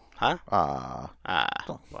to do. Huh?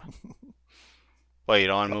 Well, you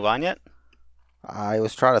don't want to move on yet? I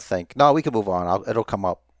was trying to think. No, we can move on. It'll come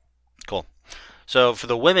up. Cool. So, for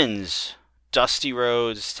the women's Dusty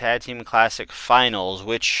Rhodes Tag Team Classic Finals,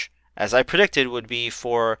 which, as I predicted, would be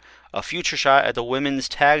for a future shot at the women's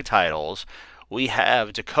tag titles. We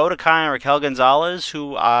have Dakota Kai and Raquel Gonzalez,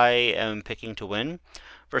 who I am picking to win,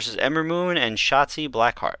 versus Ember Moon and Shotzi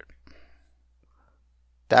Blackheart.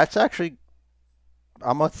 That's actually,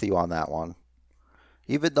 I'm with you on that one.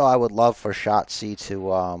 Even though I would love for Shotzi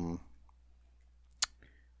to,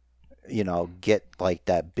 get like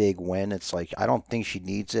that big win, it's like I don't think she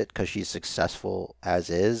needs it because she's successful as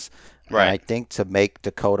is. Right. And I think to make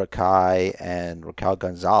Dakota Kai and Raquel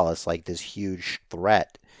Gonzalez like this huge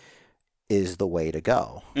threat is the way to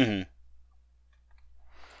go. Mm-hmm.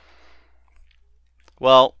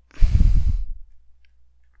 Well,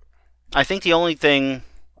 I think the only thing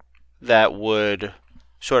that would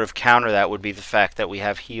sort of counter that would be the fact that we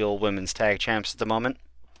have heel women's tag champs at the moment.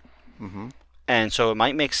 Mm-hmm. And so it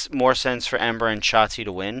might make more sense for Ember and Shotzi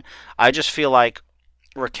to win. I just feel like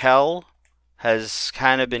Raquel has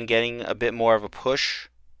kind of been getting a bit more of a push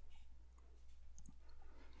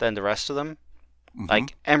than the rest of them. Mm-hmm.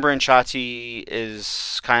 Like, Ember and Shotzi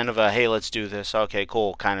is kind of a, hey, let's do this, okay,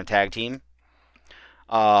 cool, kind of tag team.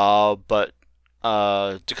 But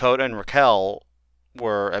Dakota and Raquel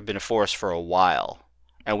have been a force for a while.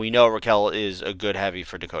 And we know Raquel is a good heavy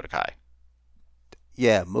for Dakota Kai.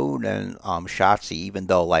 Yeah, Moon and Shotzi, even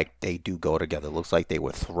though like they do go together, looks like they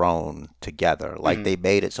were thrown together. Like Mm-hmm. they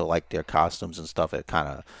made it so like their costumes and stuff, I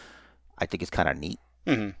think it's kind of neat.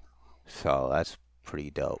 Mm-hmm. So that's pretty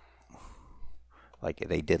dope. Like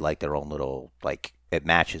they did like their own little, like it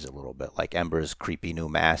matches a little bit, like Ember's creepy new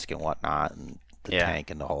mask and whatnot, and the tank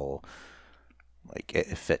and the whole, like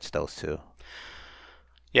it fits those two.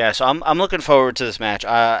 Yeah, so I'm looking forward to this match.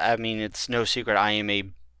 I mean, it's no secret I am a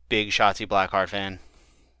big Shotzi Blackheart fan.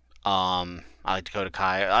 I like Dakota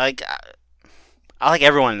Kai. I like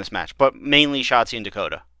everyone in this match, but mainly Shotzi and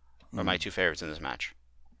Dakota are my two favorites in this match.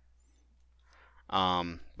 But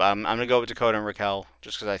I'm gonna go with Dakota and Raquel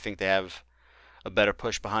just because I think they have a better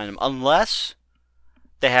push behind them. Unless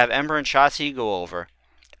they have Ember and Shotzi go over,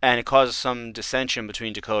 and it causes some dissension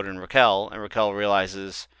between Dakota and Raquel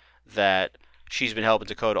realizes that she's been helping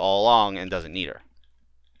Dakota all along and doesn't need her.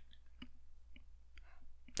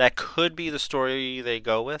 That could be the story they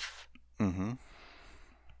go with. Mm-hmm.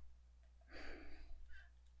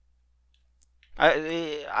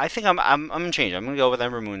 I think I'm gonna change. I'm gonna go with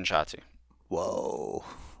Ember Moon and Shotzi. Whoa.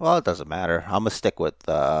 Well, it doesn't matter. I'm gonna stick with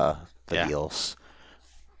the heels.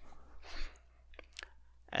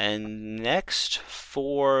 And next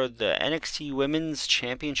for the NXT Women's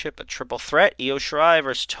Championship, a triple threat: Io Shirai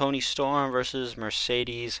versus Toni Storm versus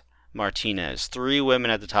Mercedes Martinez. 3 women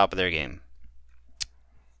at the top of their game.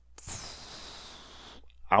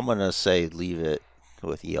 I'm gonna say leave it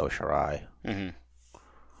with Io Shirai. Mm-hmm.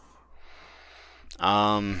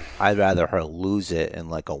 I'd rather her lose it in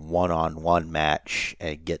like a one-on-one match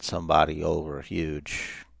and get somebody over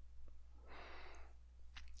huge.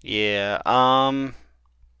 Yeah, I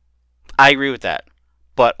agree with that.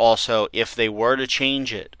 But also, if they were to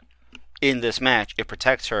change it in this match, it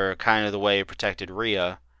protects her kind of the way it protected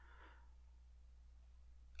Rhea.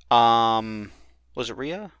 Was it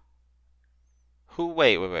Rhea? Who?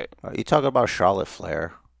 Wait. Are you talking about Charlotte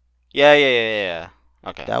Flair? Yeah.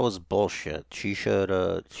 Okay. That was bullshit. She should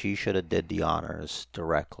have did the honors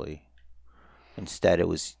directly. Instead, it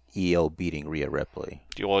was Io beating Rhea Ripley.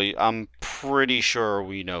 Well, I'm pretty sure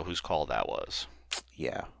we know whose call that was.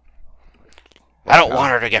 Yeah. I don't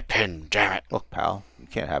want her to get pinned, damn it. Look, pal, you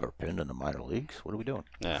can't have her pinned in the minor leagues. What are we doing?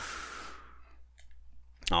 Yeah.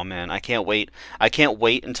 Oh man, I can't wait. I can't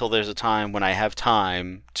wait until there's a time when I have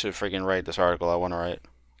time to friggin' write this article I want to write.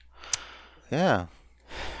 Yeah.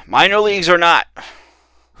 Minor leagues or not?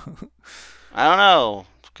 I don't know,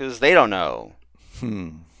 because they don't know.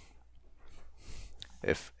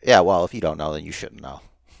 If you don't know, then you shouldn't know.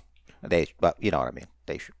 But you know what I mean.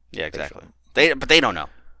 They should. Yeah, exactly. But they don't know.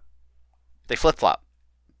 They flip flop.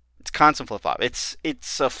 It's constant flip flop. It's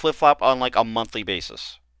a flip flop on like a monthly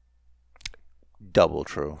basis. Double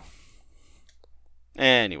true.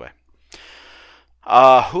 Anyway,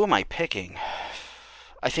 who am I picking?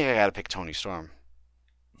 I think I gotta pick Toni Storm.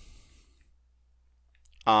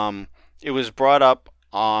 It was brought up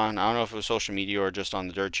on, I don't know if it was social media or just on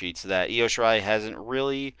the dirt sheets, that Io Shirai hasn't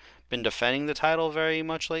really been defending the title very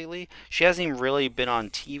much lately. She hasn't even really been on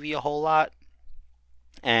TV a whole lot.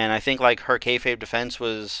 And I think like her kayfabe defense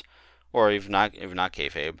was, or if not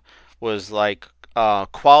kayfabe, was like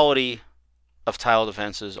quality of title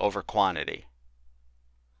defenses over quantity.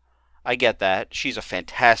 I get that. She's a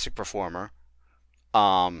fantastic performer.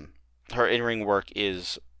 Her in-ring work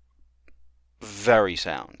is very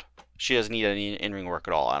sound. She doesn't need any in-ring work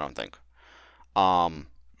at all, I don't think. And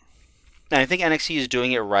I think NXT is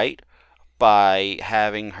doing it right by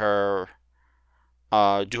having her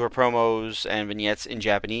do her promos and vignettes in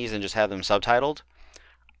Japanese and just have them subtitled.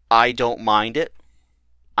 I don't mind it.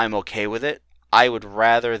 I'm okay with it. I would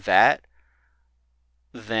rather that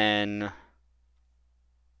than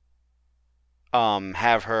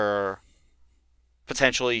have her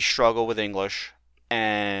potentially struggle with English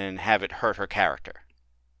and have it hurt her character.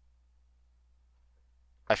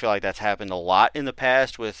 I feel like that's happened a lot in the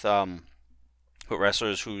past with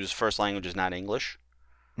wrestlers whose first language is not English.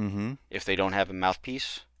 Mm-hmm. If they don't have a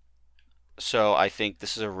mouthpiece. So I think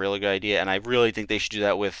this is a really good idea, and I really think they should do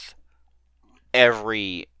that with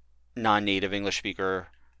every non-native English speaker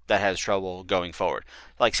that has trouble going forward.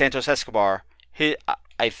 Like Santos Escobar,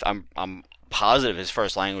 I'm positive his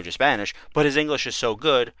first language is Spanish, but his English is so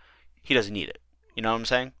good, he doesn't need it. You know what I'm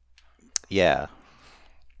saying? Yeah.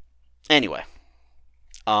 Anyway,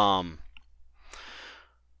 the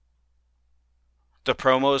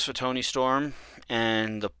promos for Toni Storm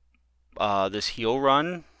and this heel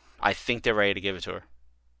run, I think they're ready to give it to her.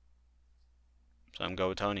 So I'm going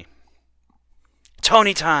with Toni.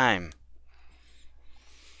 Toni time!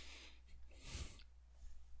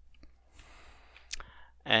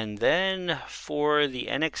 And then for the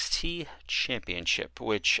NXT Championship,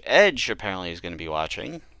 which Edge apparently is going to be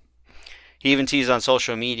watching. He even teased on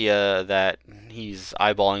social media that he's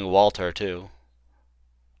eyeballing Walter too.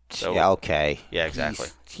 So, yeah, okay. Yeah, exactly.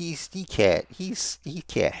 He can't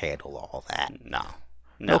handle all that. No.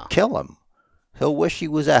 He'll kill him. He'll wish he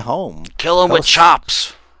was at home. Kill him with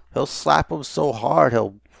chops. He'll slap him so hard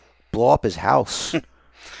he'll blow up his house.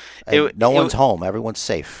 No one's home. Everyone's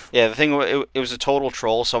safe. Yeah, the thing, it was a total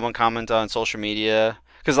troll. Someone commented on social media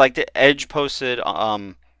because like the Edge posted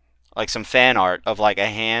like some fan art of like a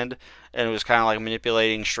hand, and it was kind of like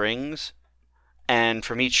manipulating strings. And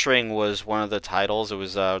from each string was one of the titles. It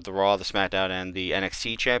was the Raw, the SmackDown, and the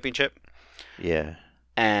NXT Championship. Yeah.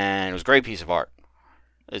 And it was a great piece of art.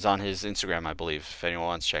 It's on his Instagram, I believe, if anyone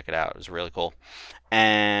wants to check it out. It was really cool.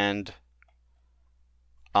 And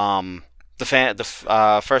the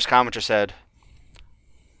first commenter said,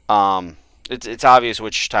 it's obvious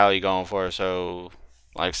which title you're going for, so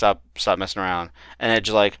like stop messing around. And Edge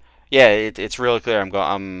like, yeah, it's really clear. I'm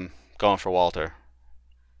going for Walter.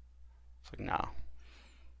 It's like, no.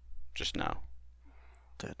 Just no.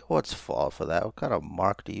 Dude, what's fault for that? What kind of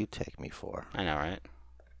mark do you take me for? I know, right?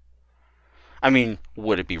 I mean,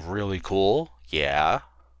 would it be really cool? Yeah.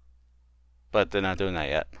 But they're not doing that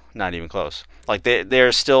yet. Not even close. Like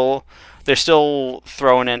they're still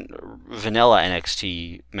throwing in vanilla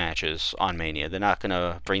NXT matches on Mania. They're not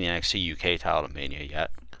gonna bring the NXT UK title to Mania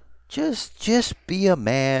yet. Just be a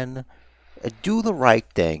man, do the right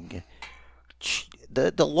thing.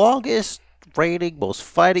 The longest reigning, most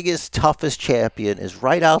fightingest, toughest champion is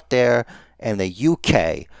right out there in the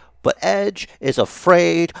UK. But Edge is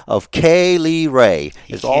afraid of Kay Lee Ray.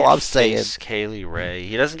 Is all I'm saying. Kay Lee Ray.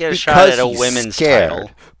 He doesn't get a shot at a women's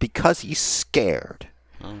title because he's scared.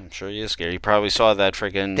 I'm sure he is scared. He probably saw that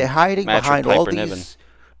freaking. They're hiding match behind with all Piper these Niven.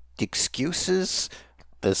 excuses.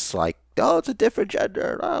 This oh, it's a different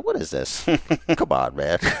gender. What is this? Come on,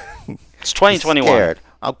 man. It's 2021. Scared.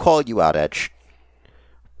 I'm calling you out, Edge.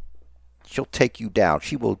 She'll take you down.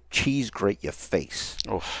 She will cheese grate your face.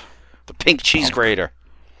 Oof. The pink cheese grater.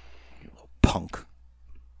 Punk.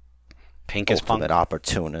 Pink is punk. Ultimate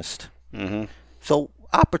opportunist. Mm-hmm. So,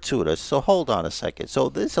 opportunist. So, hold on a second. So,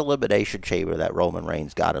 this elimination chamber that Roman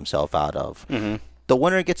Reigns got himself out of, the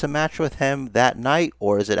winner gets a match with him that night,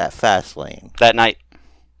 or is it at Fastlane? That night.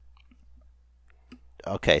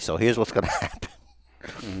 Okay, so here's what's going to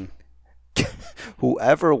happen.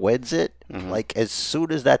 Whoever wins it, like, as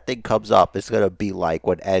soon as that thing comes up, it's going to be like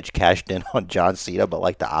when Edge cashed in on John Cena, but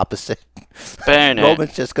like the opposite.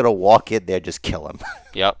 Roman's just going to walk in there, just kill him.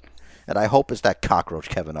 Yep. And I hope it's that cockroach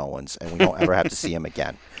Kevin Owens, and we don't ever have to see him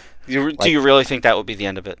again. Do you really think that would be the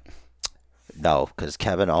end of it? No, because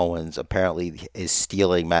Kevin Owens apparently is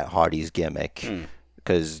stealing Matt Hardy's gimmick.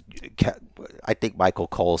 Because I think Michael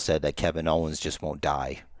Cole said that Kevin Owens just won't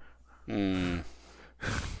die.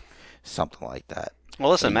 Something like that. Well,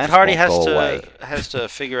 listen, Matt Hardy has to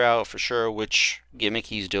figure out for sure which gimmick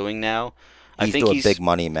he's doing now. He's doing big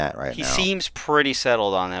money Matt right now. He seems pretty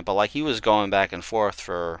settled on that, but like he was going back and forth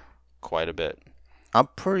for quite a bit. I'm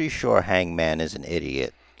pretty sure Hangman is an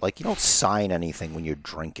idiot. Like, you don't sign anything when you're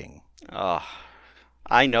drinking.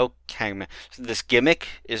 I know Hangman. This gimmick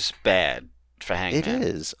is bad for Hangman. It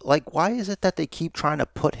is. Like, why is it that they keep trying to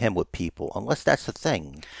put him with people, unless that's the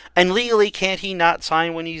thing? And legally, can't he not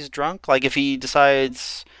sign when he's drunk? Like, if he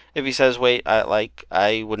decides, If he says, "Wait,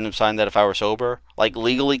 I wouldn't have signed that if I were sober," like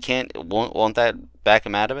legally won't that back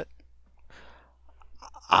him out of it?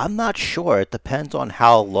 I'm not sure. It depends on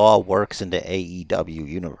how law works in the AEW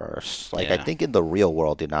universe. Like, I Yeah. think in the real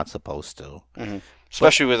world, you're not supposed to. Hmm.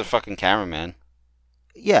 Especially with a fucking cameraman.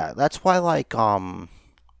 Yeah, that's why, like,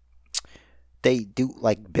 they do,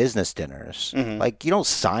 like, business dinners. Hmm. Like, you don't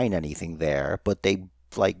sign anything there, but they,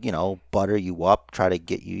 like, butter you up, try to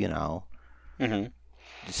get you, Hmm.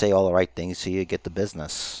 say all the right things to you, get the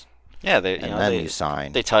business. Yeah, And then you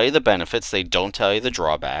sign. they tell you the benefits. They don't tell you the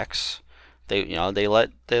drawbacks. They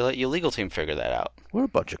let your legal team figure that out. We're a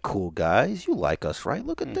bunch of cool guys. You like us, right?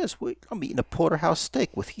 Look at this. I'm eating a porterhouse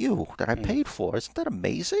steak with you that I paid for. Isn't that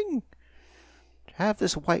amazing? Have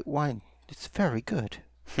this white wine. It's very good.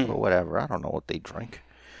 Or whatever. I don't know what they drink.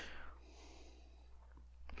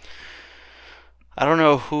 I don't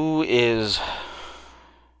know who is,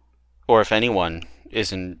 or if anyone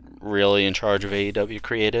isn't really in charge of AEW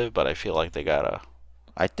Creative, but I feel like they gotta.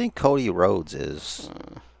 I think Cody Rhodes is.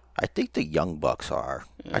 I think the Young Bucks are.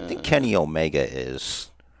 I think Kenny Omega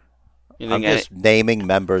is. You I'm think just naming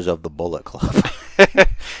members of the Bullet Club.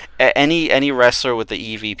 any wrestler with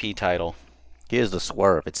the EVP title, Here's the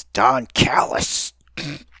swerve. It's Don Callis.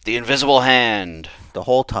 the Invisible Hand. The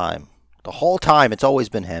whole time. The whole time, it's always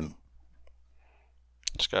been him.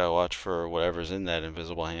 Just gotta watch for whatever's in that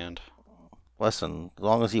invisible hand. Listen, as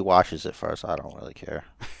long as he washes it first, I don't really care.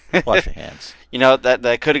 Wash your hands.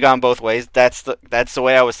 That could have gone both ways. That's the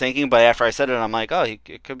way I was thinking, but after I said it, I'm like, oh,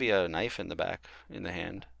 it could be a knife in the back, in the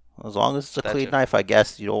hand. As long as it's a That clean too. knife, I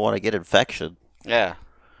guess you don't want to get infection. Yeah,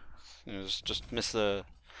 just miss the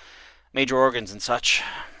major organs and such.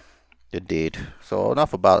 Indeed. So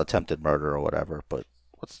enough about attempted murder or whatever. But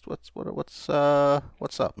what's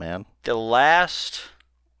up, man? The last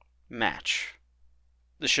match.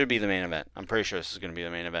 This should be the main event. I'm pretty sure this is going to be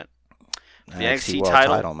the main event. The NXT World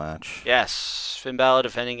title match. Yes, Finn Balor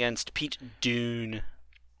defending against Pete Dunne.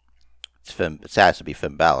 It has to be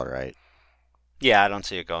Finn Balor, right? Yeah, I don't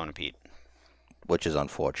see it going to Pete. Which is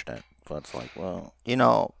unfortunate. But it's like, well, I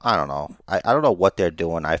don't know. I don't know what they're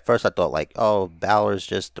doing. I thought like, oh, Balor's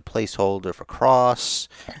just the placeholder for Cross.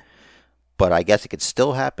 But I guess it could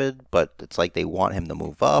still happen. But it's like they want him to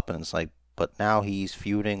move up, and it's like, but now he's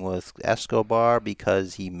feuding with Escobar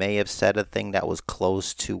because he may have said a thing that was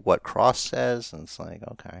close to what Cross says, and it's like,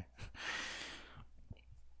 okay.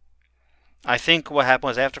 I think what happened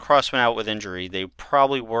was after Cross went out with injury, they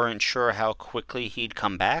probably weren't sure how quickly he'd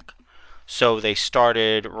come back. So they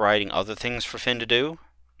started writing other things for Finn to do.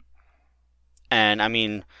 And, I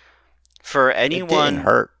mean, for anyone... It didn't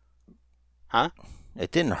hurt. Huh?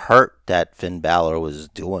 It didn't hurt that Finn Balor was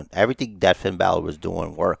doing... Everything that Finn Balor was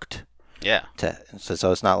doing worked. Yeah.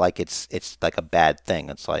 So it's not like it's like a bad thing.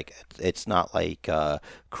 It's like it's not like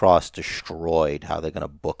Cross destroyed how they're gonna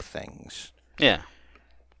book things. Yeah.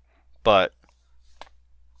 But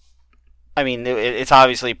I mean, it's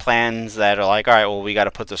obviously plans that are like, all right, well, we got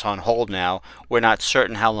to put this on hold now. We're not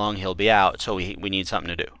certain how long he'll be out, so we need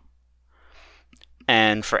something to do.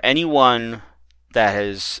 And for anyone that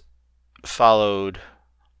has followed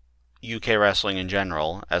UK wrestling in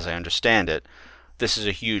general, as I understand it, this is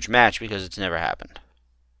a huge match because it's never happened.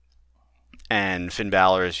 And Finn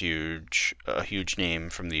Balor is a huge name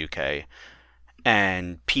from the UK.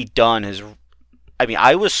 And Pete Dunne has... I mean,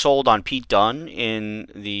 I was sold on Pete Dunne in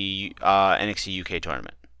the NXT UK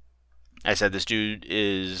tournament. I said, this dude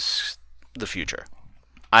is the future.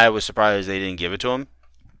 I was surprised they didn't give it to him.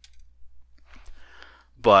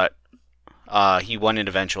 But he won it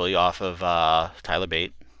eventually off of Tyler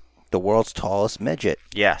Bate. The world's tallest midget.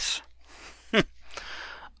 Yes.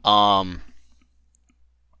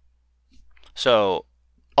 So,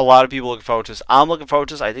 a lot of people looking forward to this. I'm looking forward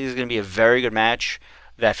to this. I think it's going to be a very good match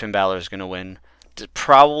that Finn Balor is going to win.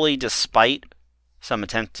 Probably despite some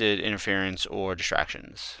attempted interference or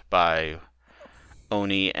distractions by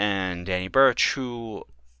Oni and Danny Burch, who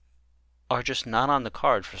are just not on the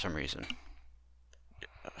card for some reason.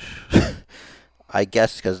 I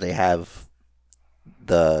guess because they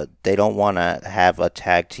don't want to have a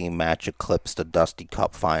tag team match eclipse the Dusty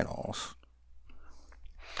Cup Finals.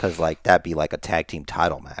 Because like that'd be like a tag team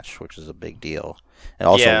title match, which is a big deal. It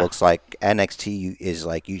also looks like NXT is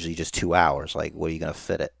like usually just 2 hours. Like, what are you gonna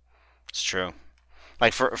fit it? It's true.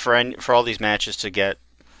 Like for all these matches to get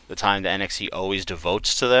the time that NXT always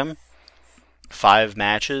devotes to them, 5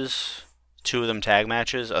 matches, 2 of them tag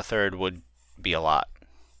matches, a third would be a lot.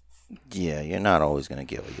 Yeah, you're not always gonna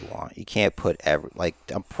get what you want. You can't put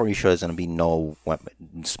I'm pretty sure there's gonna be no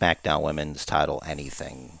SmackDown Women's title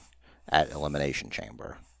anything at Elimination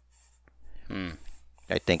Chamber.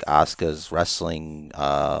 I think Asuka's wrestling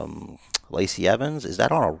Lacey Evans. Is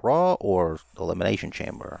that on a Raw or Elimination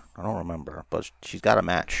Chamber? I don't remember, but she's got a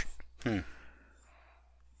match.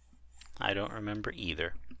 I don't remember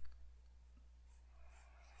either.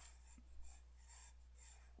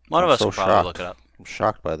 One of us will probably look it up. I'm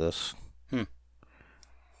shocked by this.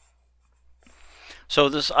 So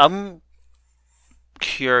I'm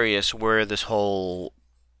curious where this whole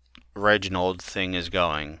Reginald thing is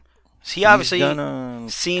going. He obviously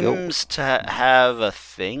seems to have a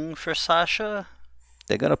thing for Sasha.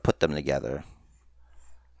 They're gonna put them together.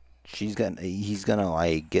 It's gonna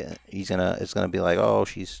be like, oh,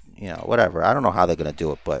 she's, whatever. I don't know how they're gonna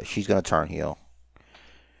do it, but she's gonna turn heel.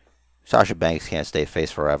 Sasha Banks can't stay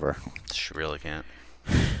face forever. She really can't.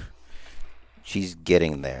 She's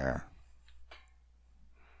getting there.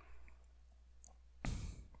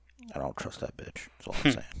 I don't trust that bitch. That's all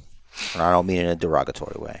I'm saying. And I don't mean it in a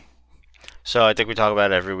derogatory way. So I think we talk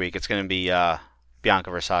about it every week. It's going to be Bianca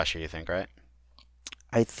versus Sasha, you think, right?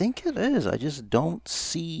 I think it is. I just don't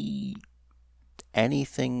see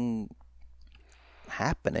anything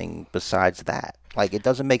happening besides that. Like, it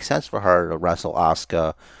doesn't make sense for her to wrestle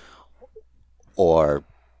Asuka or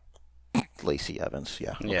Lacey Evans.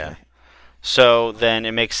 Yeah. Okay. Yeah. So then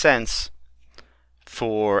it makes sense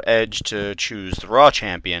for Edge to choose the Raw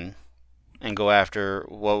champion and go after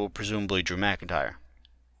what will presumably Drew McIntyre.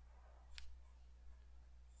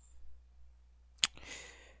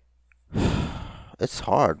 It's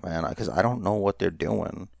hard, man, because I don't know what they're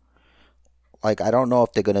doing. Like, I don't know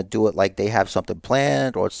if they're going to do it like they have something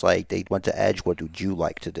planned, or it's like they went to Edge, what would you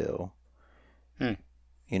like to do?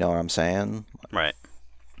 You know what I'm saying? Right.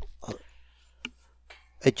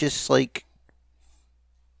 It just, like,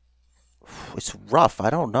 it's rough. I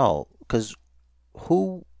don't know. Because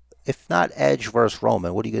who, if not Edge versus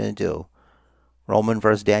Roman, what are you going to do? Roman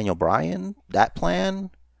versus Daniel Bryan? That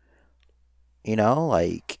plan?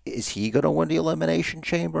 Like, is he going to win the Elimination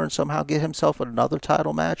Chamber and somehow get himself another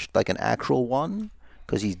title match? Like an actual one?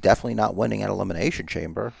 Because he's definitely not winning at Elimination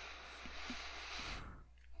Chamber.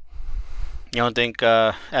 You don't think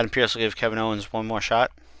Adam Pearce will give Kevin Owens one more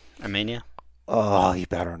shot at Mania? Oh, he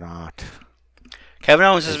better not. Kevin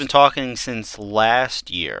Owens has been talking since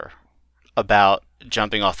last year about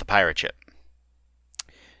jumping off the pirate ship.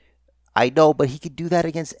 I know, but he could do that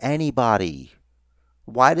against anybody.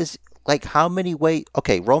 Why does... Like, how many ways...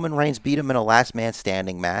 Okay, Roman Reigns beat him in a last man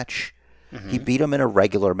standing match. Mm-hmm. He beat him in a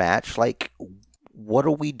regular match. Like, what are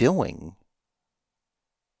we doing?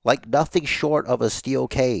 Like, nothing short of a steel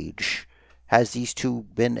cage has these two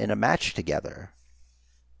been in a match together.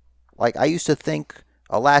 Like, I used to think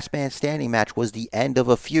a last man standing match was the end of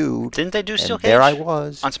a feud. Didn't they do steel cage? There I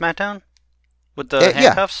was. On SmackDown? With the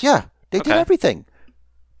handcuffs? Yeah, they did everything.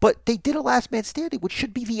 But they did a last man standing, which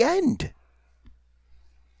should be the end.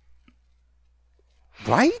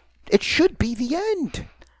 Right? It should be the end.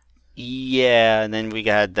 Yeah, and then we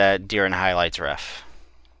got that deer in highlights ref.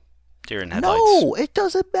 Deer in headlights. No, it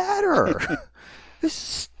doesn't matter.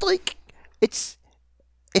 It's like,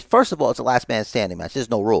 first of all, it's a last man standing match. There's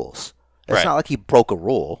no rules. It's not like he broke a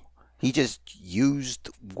rule. He just used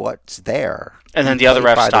what's there. And then the other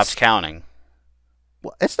ref stops counting.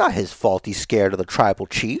 Well, it's not his fault he's scared of the tribal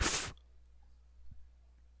chief.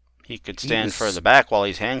 He could stand further back while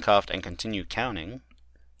he's handcuffed and continue counting.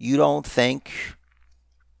 You don't think...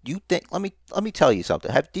 You think... Let me tell you something.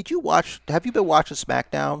 Have you been watching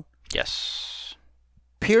SmackDown? Yes.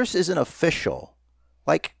 Pierce isn't official.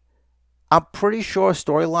 Like, I'm pretty sure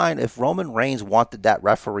storyline, if Roman Reigns wanted that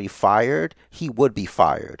referee fired, he would be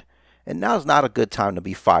fired. And now's not a good time to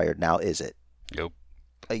be fired now, is it? Nope.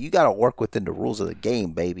 Like, you got to work within the rules of the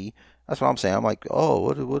game, baby. That's what I'm saying. I'm like,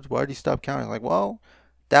 oh, why did he stop counting? Like, well,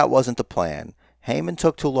 that wasn't the plan. Heyman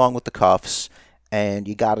took too long with the cuffs, and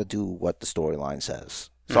you got to do what the storyline says.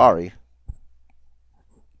 Sorry.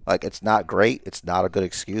 Like, it's not great. It's not a good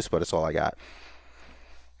excuse, but it's all I got.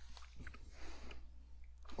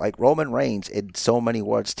 Like, Roman Reigns, in so many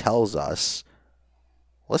words, tells us,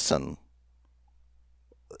 listen,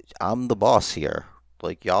 I'm the boss here.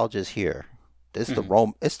 Like, y'all just here. This is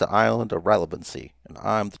it's the island of relevancy, and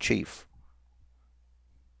I'm the chief.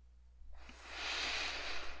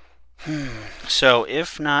 So,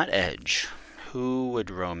 if not Edge, who would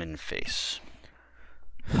Roman face?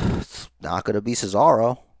 It's not going to be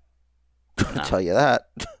Cesaro. I'll tell you that.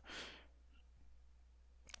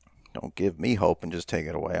 Don't give me hope and just take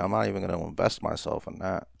it away. I'm not even going to invest myself in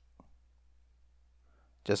that.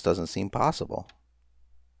 Just doesn't seem possible.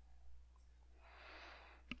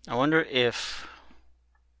 I wonder if...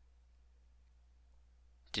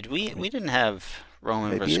 We didn't have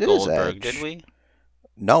Roman versus Goldberg, did we?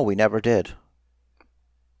 No, we never did.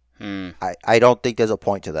 I don't think there's a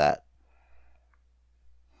point to that.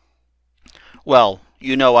 Well,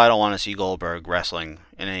 I don't want to see Goldberg wrestling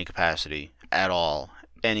in any capacity at all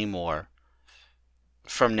anymore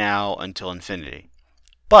from now until infinity.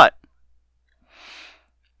 But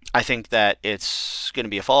I think that it's going to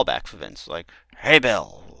be a fallback for Vince. Like, hey,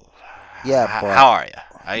 Bill. Yeah, but how are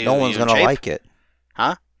you? No one's going to like it.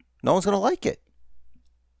 Huh? No one's going to like it.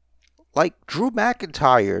 Like, Drew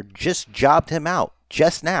McIntyre just jobbed him out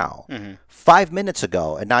just now, 5 minutes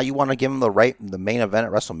ago, and now you want to give him the main event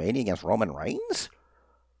at WrestleMania against Roman Reigns?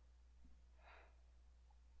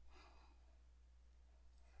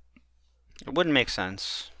 It wouldn't make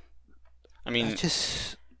sense. I mean,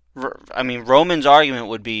 Roman's argument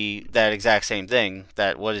would be that exact same thing.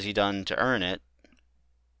 That what has he done to earn it?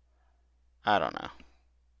 I don't know.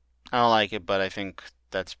 I don't like it, but I think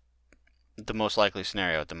that's the most likely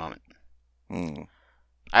scenario at the moment.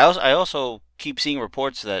 I also keep seeing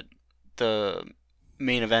reports that the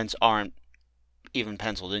main events aren't even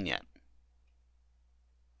penciled in yet.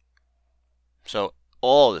 So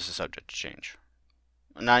all this is subject to change.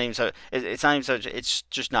 It's not even subject. It's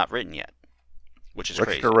just not written yet, which is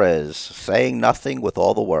crazy. Richter is saying nothing with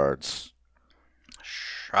all the words.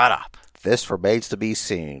 Shut up. This remains to be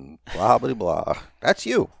seen. Blah blah blah. That's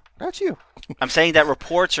you. I'm saying that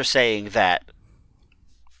reports are saying that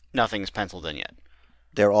nothing's penciled in yet.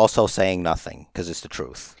 They're also saying nothing because it's the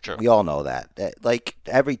truth. True. We all know that. Like,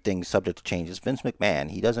 everything's subject to change. It's Vince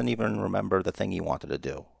McMahon. He doesn't even remember the thing he wanted to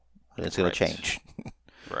do. And it's going to change.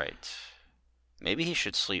 Right. Maybe he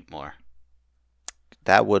should sleep more.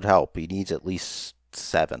 That would help. He needs at least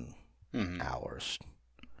 7 hours.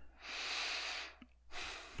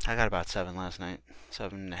 I got about 7 last night.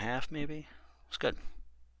 7.5, maybe. It's good.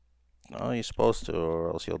 No, you're supposed to, or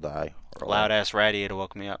else you'll die. Loud ass radiator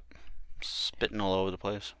woke me up. Spitting all over the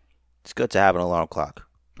place. It's good to have an alarm clock.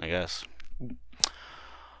 I guess.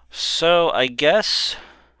 So, I guess...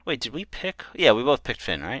 Wait, did we pick... Yeah, we both picked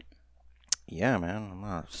Finn, right? Yeah, man. I'm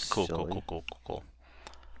not Cool. silly. Cool.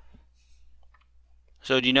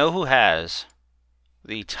 So, do you know who has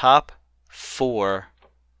the top 4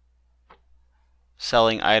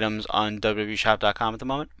 selling items on WWEshop.com at the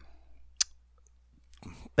moment?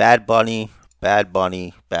 Bad Bunny, Bad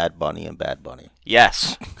Bunny, Bad Bunny, and Bad Bunny.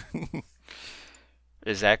 Yes.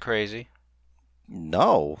 Is that crazy?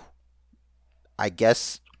 No. I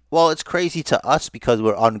guess... Well, it's crazy to us because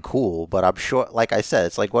we're uncool, but I'm sure, like I said,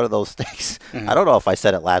 it's like one of those things. I don't know if I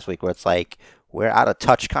said it last week where it's like, we're out of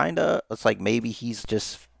touch, kind of. It's like maybe he's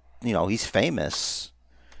just, he's famous.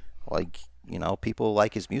 Like, people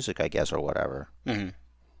like his music, I guess, or whatever.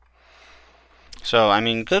 So,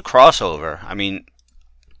 good crossover.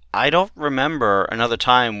 I don't remember another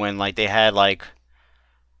time when, like, they had, like,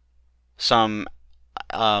 some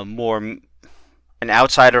more... an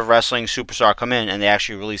outsider of wrestling superstar come in and they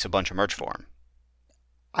actually release a bunch of merch for him.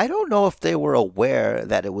 I don't know if they were aware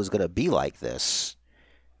that it was going to be like this.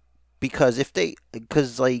 Because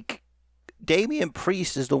like, Damian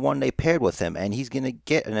Priest is the one they paired with him, and he's going to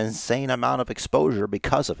get an insane amount of exposure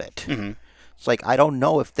because of it. It's like, I don't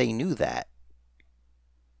know if they knew that.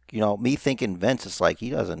 Me thinking Vince, it's like,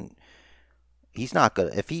 he's not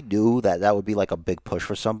going to, if he knew that would be like a big push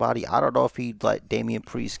for somebody, I don't know if he'd let Damian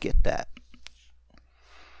Priest get that.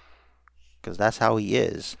 Because that's how he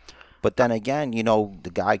is. But then again,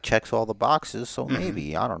 the guy checks all the boxes, so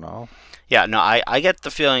maybe, I don't know. Yeah, no, I get the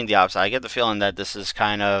feeling the opposite. I get the feeling that this is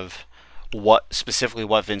kind of specifically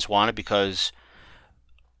what Vince wanted, because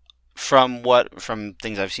from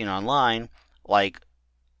things I've seen online, like,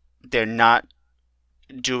 they're not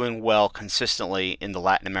doing well consistently in the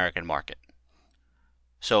Latin American market.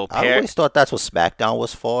 So I always thought that's what SmackDown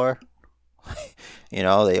was for. They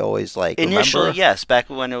always initially, remember? Yes, back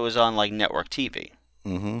when it was on like network TV.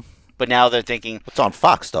 But now they're thinking it's on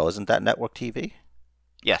Fox though, isn't that network TV?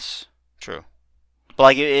 Yes, true. But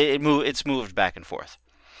like it's moved back and forth.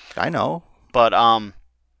 I know. But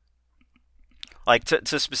like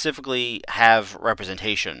to specifically have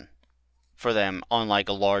representation for them on like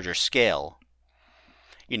a larger scale,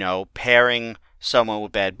 pairing someone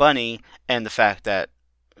with Bad Bunny and the fact that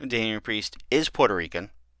Damian Priest is Puerto Rican,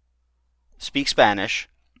 speaks Spanish,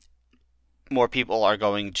 more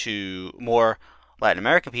Latin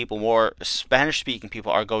American people, more Spanish-speaking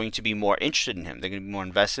people are going to be more interested in him. They're going to be more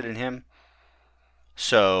invested in him.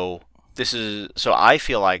 So I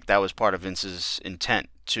feel like that was part of Vince's intent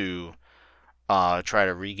to try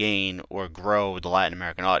to regain or grow the Latin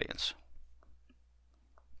American audience.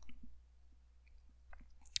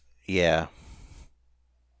 Yeah.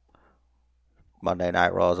 Monday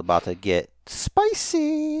Night Raw is about to get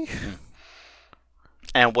spicy.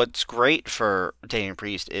 And what's great for Damian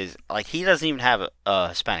Priest is like he doesn't even have a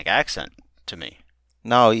Hispanic accent to me.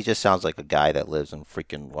 No, he just sounds like a guy that lives in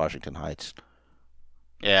freaking Washington Heights.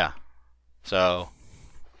 Yeah. So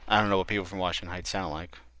I don't know what people from Washington Heights sound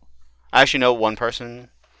like. I actually know one person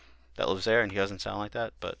that lives there, and he doesn't sound like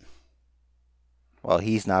that. But well,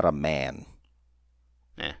 he's not a man.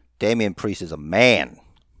 Yeah. Damian Priest is a man.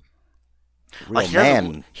 Real like,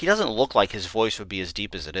 man. He doesn't look like his voice would be as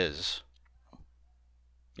deep as it is.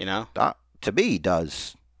 You know? To me, he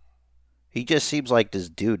does. He just seems like this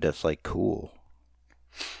dude that's like cool.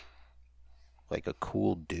 Like a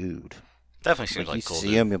cool dude. Definitely seems like you cool.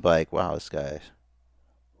 See him, you're like, wow, this guy's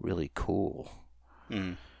really cool.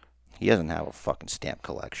 Mm. He doesn't have a fucking stamp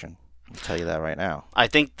collection. I'll tell you that right now. I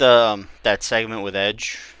think that segment with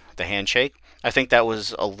Edge, the handshake, I think that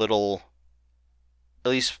was a little,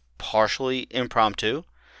 at least partially impromptu,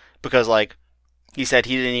 because like he said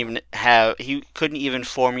he couldn't even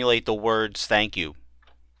formulate the words "thank you"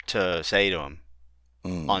 to say to him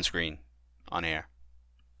on screen, on air.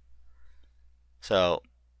 So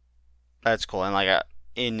that's cool. And like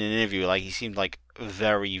in an interview, like he seemed like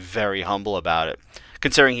very, very humble about it,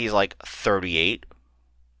 considering he's like 38.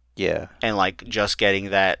 Yeah. And like just getting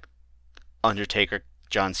that Undertaker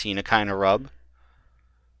John Cena kind of rub.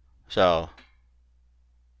 So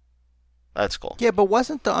that's cool. Yeah, but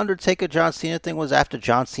wasn't the Undertaker John Cena thing was after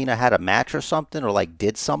John Cena had a match or something, or like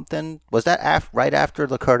did something? Was that right after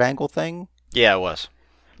the Kurt Angle thing? Yeah, it was.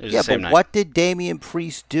 It was yeah, the same but night. What did Damian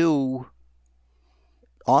Priest do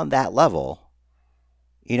on that level?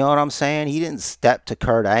 You know what I'm saying? He didn't step to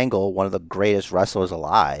Kurt Angle, one of the greatest wrestlers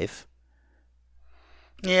alive.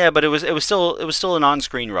 Yeah, but it was still an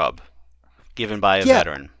on-screen rub given by a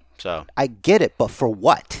veteran. So I get it, but for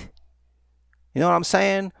what? You know what I'm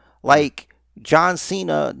saying? Like John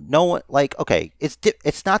Cena, no one like okay,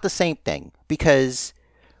 it's not the same thing because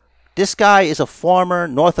this guy is a former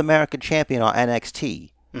North American champion on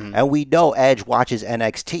NXT, and we know Edge watches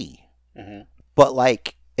NXT. But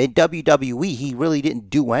like in WWE, he really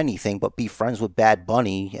didn't do anything but be friends with Bad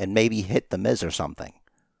Bunny and maybe hit The Miz or something.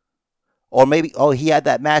 Or maybe he had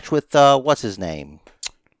that match with what's his name,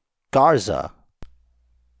 Garza.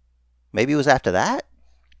 Maybe it was after that.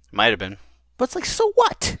 Might have been. But it's like, so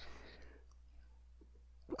what?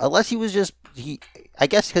 Unless he was just I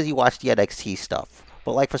guess because he watched the NXT stuff.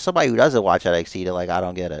 But like for somebody who doesn't watch NXT, they're like, I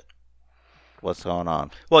don't get it. What's going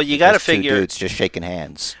on? Well, you got to Two figure. dudes just shaking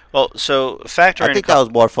hands. Well, so factor in. I think that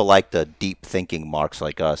was more for like the deep thinking marks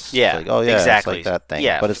like us. Yeah. It's like, oh yeah, exactly. It's like that thing.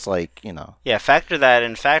 Yeah. But it's like, you know. Yeah, factor that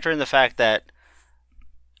in. Factor in the fact that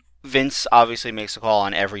Vince obviously makes a call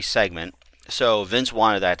on every segment, so Vince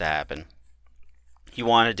wanted that to happen. He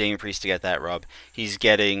wanted Damian Priest to get that rub. He's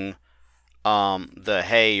getting the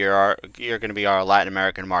hey, you're going to be our Latin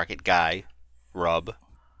American market guy rub.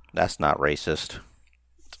 That's not racist.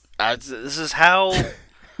 This is how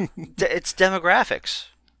it's demographics.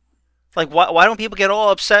 Like, why don't people get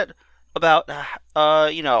all upset about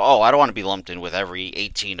I don't want to be lumped in with every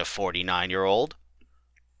 18 to 49-year-old.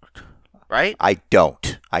 Right? I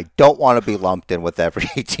don't want to be lumped in with every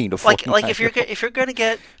 18 to 49. Like if you're going to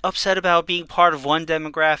get upset about being part of one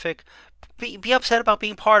demographic, be upset about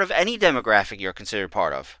being part of any demographic you're considered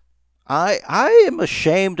part of. I am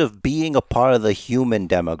ashamed of being a part of the human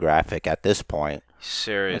demographic at this point.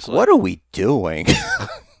 Seriously. Like, what are we doing?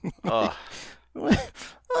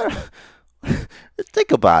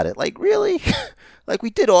 Think about it. Like, really? Like,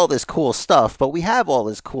 we did all this cool stuff, but we have all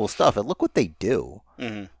this cool stuff, and look what they do.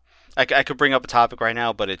 Mm-hmm. I could bring up a topic right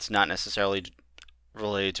now, but it's not necessarily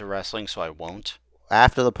related to wrestling, so I won't.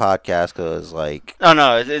 After the podcast, because, like...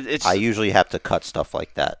 No, it's... I usually have to cut stuff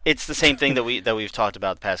like that. It's the same thing that we've talked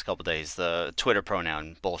about the past couple of days, the Twitter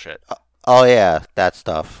pronoun bullshit. Oh, yeah, that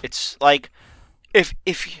stuff. It's like... If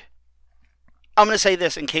I'm going to say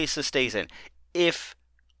this in case this stays in. If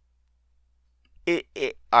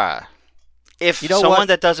someone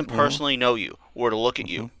that doesn't personally know you were to look at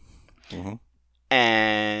you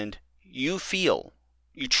and you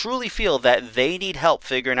truly feel that they need help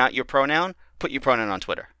figuring out your pronoun, put your pronoun on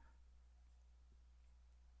Twitter.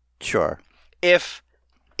 Sure. If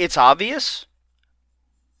it's obvious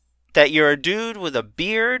that you're a dude with a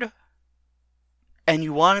beard and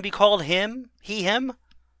you want to be called him, he, him,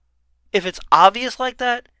 if it's obvious like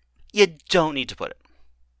that, you don't need to put it.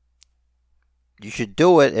 You should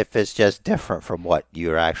do it if it's just different from what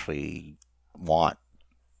you actually want.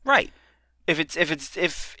 Right. If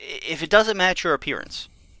it doesn't match your appearance.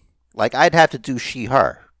 Like, I'd have to do she,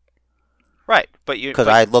 her. Right, but you... Because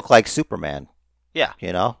I look like Superman. Yeah.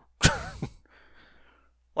 You know?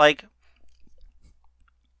 Like,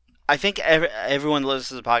 I think everyone that listens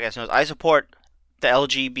to the podcast knows I support the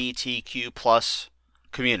LGBTQ plus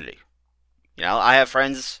community. You know, I have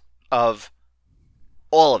friends of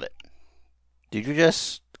all of it. Did you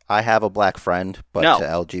just? I have a black friend, but No. to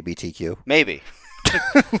LGBTQ. Maybe.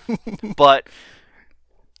 But,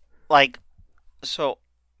 like, so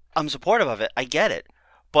I'm supportive of it. I get it.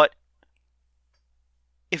 But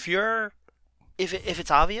if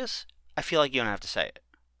it's obvious, I feel like you don't have to say it.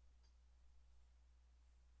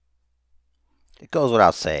 It goes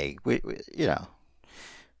without saying. You know,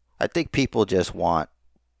 I think people just want.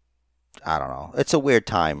 I don't know. It's a weird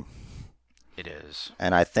time. It is.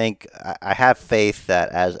 And I think I have faith that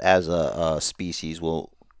as a species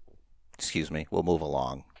we'll move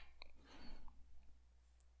along.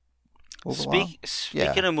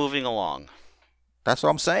 Speaking of moving along, that's what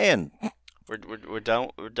I'm saying. we're done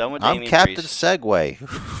with I'm Damian Captain Priest.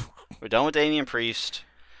 Segway. We're done with Damian Priest.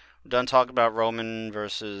 We're done talking about Roman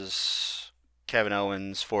versus Kevin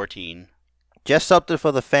Owens 14. Just something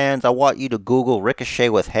for the fans. I want you to Google Ricochet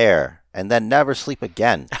with hair and then never sleep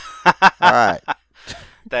again. All right.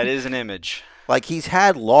 That is an image. Like, he's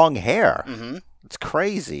had long hair. Mm-hmm. It's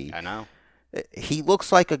crazy. I know. He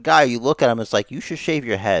looks like a guy. You look at him, it's like, you should shave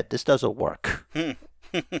your head. This doesn't work.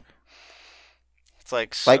 It's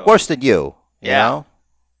like Like, worse than you. You Yeah. know?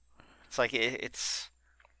 It's like it's.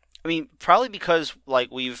 I mean, probably because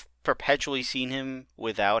like we've perpetually seen him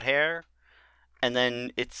without hair, and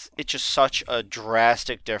then it's just such a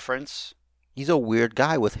drastic difference. He's a weird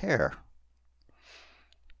guy with hair.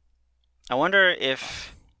 I wonder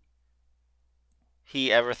if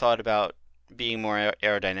he ever thought about being more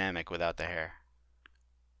aerodynamic without the hair.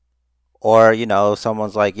 Or, you know,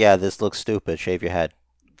 someone's like, yeah, this looks stupid. Shave your head.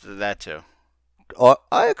 That too. Or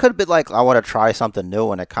it could have been like, I want to try something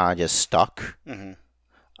new, and it kind of just stuck. Mm-hmm.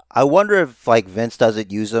 I wonder if, like, Vince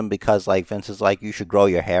doesn't use him because, like, Vince is like, you should grow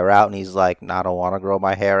your hair out. And he's like, no, I don't want to grow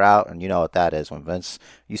my hair out. And you know what that is. When Vince,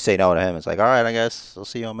 you say no to him, it's like, all right, I guess I'll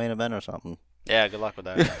see you on Main Event or something. Yeah, good luck with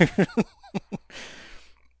that.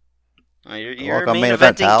 You're Welcome main Main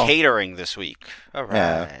Event, eventing pal. catering this week. All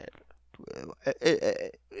right.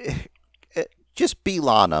 Yeah. Just be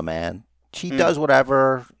Lana, man. She Hmm. does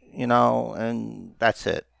whatever, you know, and that's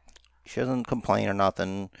it. She doesn't complain or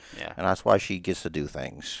nothing, Yeah. and that's why she gets to do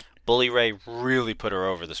things. Bully Ray really put her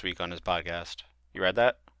over this week on his podcast. You read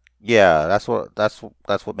that? Yeah, that's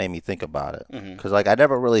what made me think about it. Mm-hmm. Because, like, I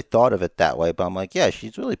never really thought of it that way, but I'm like, yeah,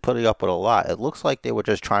 she's really putting up with a lot. It looks like they were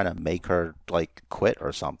just trying to make her, like, quit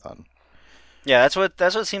or something. Yeah, that's what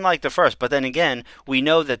it seemed like the first. But then again, we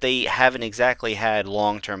know that they haven't exactly had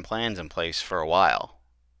long-term plans in place for a while.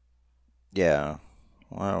 Yeah.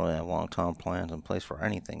 Well, I don't really have long-term plans in place for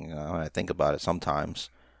anything, you know, when I think about it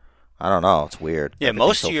sometimes. I don't know. It's weird. Yeah, Everything's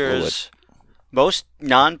most so years, fluid. most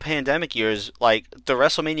non-pandemic years, like the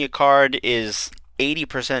WrestleMania card is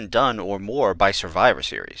 80% done or more by Survivor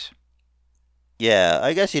Series. Yeah,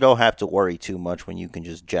 I guess you don't have to worry too much when you can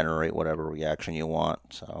just generate whatever reaction you want.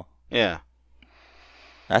 So Yeah.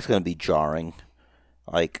 that's going to be jarring.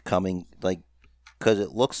 Like, because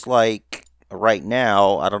it looks like right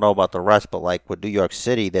now, I don't know about the rest, but like with New York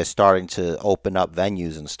City, they're starting to open up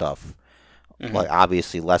venues and stuff. Mhm. Like,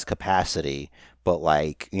 obviously less capacity, but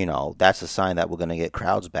like, you know, that's a sign that we're going to get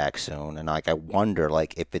crowds back soon. And like, I wonder,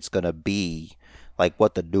 like, if it's going to be like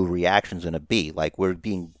what the new reaction's going to be. Like, we're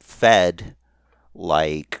being fed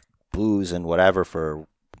like booze and whatever for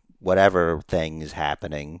whatever thing is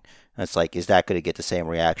happening. And it's like, is that going to get the same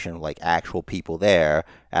reaction like actual people there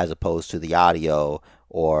as opposed to the audio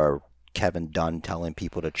or Kevin Dunn telling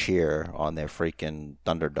people to cheer on their freaking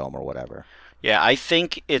Thunderdome or whatever? Yeah, I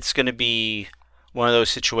think it's going to be one of those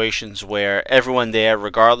situations where everyone there,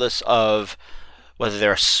 regardless of whether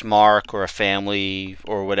they're a smark or a family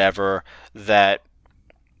or whatever, that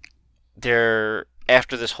they're,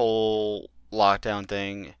 after this whole lockdown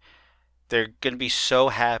thing, they're going to be so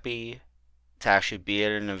happy to actually be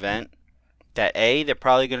at an event that A, they're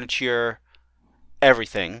probably going to cheer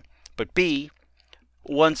everything, but B,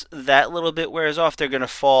 once that little bit wears off, they're going to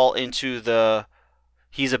fall into the,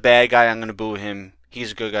 he's a bad guy, I'm going to boo him,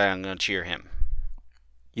 he's a good guy, I'm going to cheer him.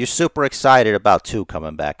 You're super excited about 2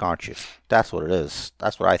 coming back, aren't you? That's what it is.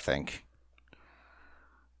 That's what I think.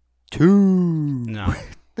 2. No.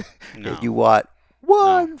 No. You want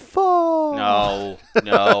 1 fall? No.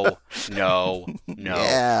 No. No. No.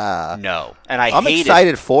 Yeah. No. And I'm hated,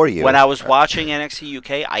 excited for you. when I was watching NXT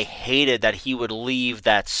UK, I hated that he would leave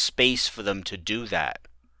that space for them to do that.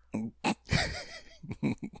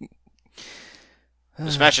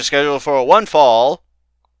 This match is scheduled for 1 fall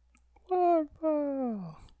 1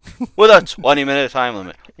 fall. with a 20-minute time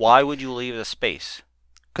limit. Why would you leave the space?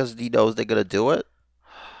 Because he knows they're going to do it?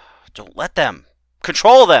 Don't let them.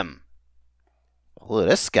 Control them. Look at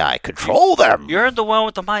this guy. Control them. You're the one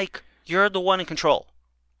with the mic. You're the one in control.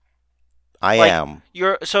 I am.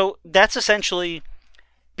 So that's essentially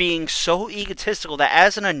being so egotistical that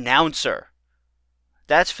as an announcer,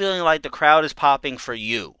 that's feeling like the crowd is popping for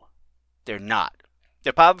you. They're not.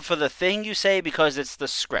 They're popping for the thing you say because it's the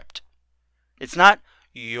script. It's not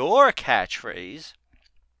your catchphrase.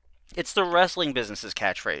 It's the wrestling business's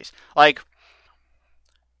catchphrase. Like,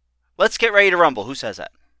 let's get ready to rumble. Who says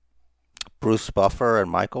that? Bruce Buffer and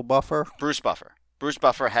Michael Buffer? Bruce Buffer. Bruce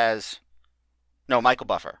Buffer has... No, Michael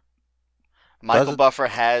Buffer. Michael Buffer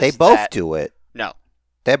has They both do it. No.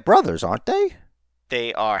 They're brothers, aren't they?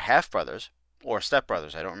 They are half-brothers, or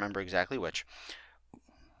step-brothers. I don't remember exactly which.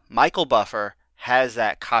 Michael Buffer has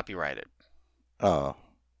that copyrighted. Oh.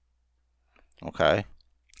 Okay.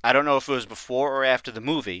 I don't know if it was before or after the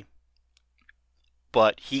movie,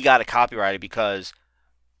 but he got it copyrighted because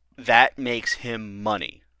that makes him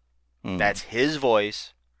money. That's his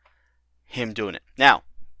voice, him doing it. Now,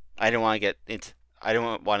 I don't want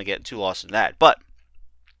to get too lost in that, but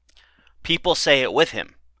people say it with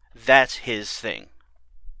him. That's his thing,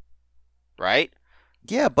 right?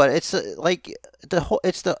 Yeah, but it's like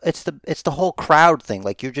it's the whole crowd thing.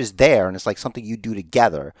 Like you're just there, and it's like something you do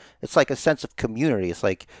together. It's like a sense of community. It's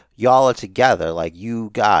like y'all are together. Like you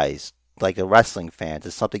guys, like the wrestling fans,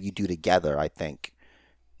 it's something you do together. I think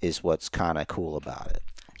is what's kind of cool about it.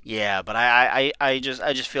 Yeah, but I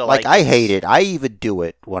just feel like I hate it. I even do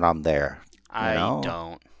it when I'm there. I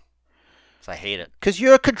don't. I hate it. Because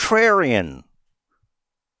you're a contrarian.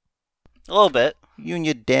 A little bit. You and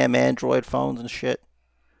your damn Android phones and shit.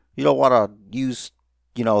 You don't want to use,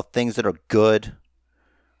 things that are good,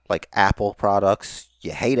 like Apple products. You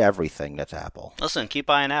hate everything that's Apple. Listen, keep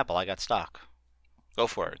buying Apple. I got stock. Go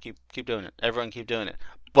for it. Keep doing it. Everyone keep doing it.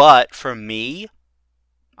 But for me,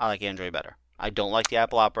 I like Android better. I don't like the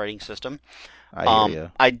Apple operating system. I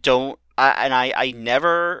hear you. I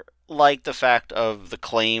never like the fact of the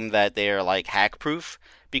claim that they're like hack proof,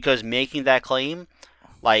 because making that claim,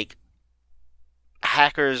 like,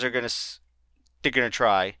 hackers are they're gonna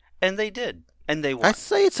try, and they did, and they won. I'd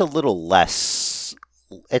say it's a little less.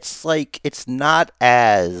 It's like it's not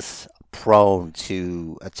as prone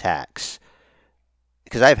to attacks,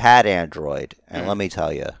 because I've had Android, and let me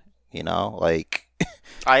tell you, like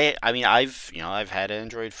I've had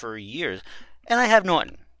Android for years, and I have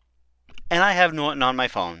Norton, on my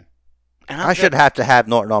phone, and I should have to have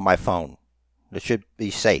Norton on my phone. It should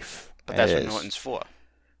be safe, but that's what Norton's for.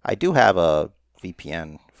 I do have a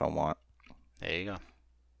VPN if I want. There you go.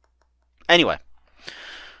 Anyway,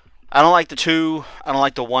 I don't like the 2. I don't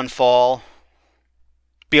like the 1 fall.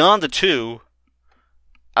 Beyond the 2,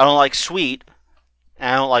 I don't like Sweet,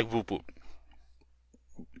 and I don't like Whoop Whoop.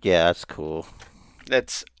 Yeah, that's cool.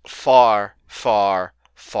 That's far, far,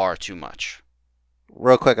 far too much.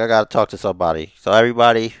 Real quick, I gotta talk to somebody. So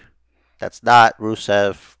everybody, that's not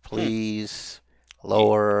Rusev. Please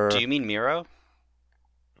lower. Do you mean Miro?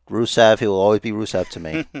 Rusev, he will always be Rusev to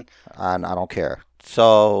me, and I don't care.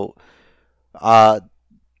 So, a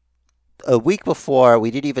week before,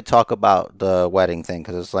 we didn't even talk about the wedding thing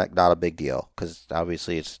because it's like not a big deal because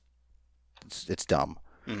obviously it's dumb.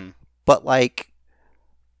 Mm-hmm. But like,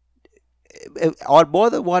 on more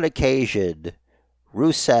than one occasion,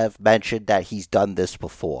 Rusev mentioned that he's done this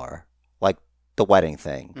before, like the wedding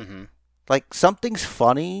thing. Mm-hmm. Like something's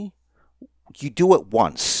funny. You do it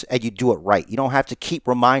once and you do it right. You don't have to keep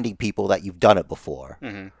reminding people that you've done it before.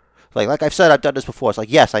 Mm-hmm. Like I've said, I've done this before. It's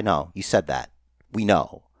like, yes, I know. You said that. We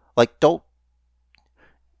know. Like, don't.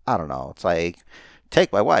 I don't know. It's like,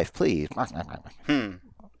 take my wife, please. I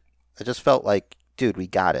just felt like, dude, we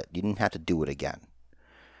got it. You didn't have to do it again.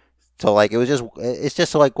 So like, it's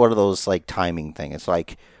just like one of those like timing thing. It's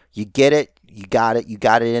like, you get it, you got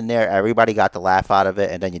it in there. Everybody got the laugh out of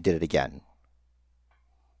it, and then you did it again.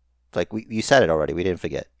 Like you said it already. We didn't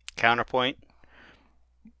forget. Counterpoint.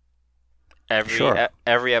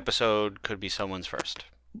 Every episode could be someone's first.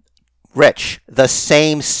 Rich, the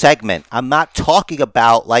same segment. I'm not talking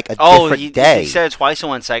about like a different day. You said it twice in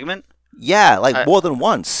one segment? Yeah, like more than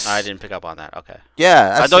once. I didn't pick up on that. Okay.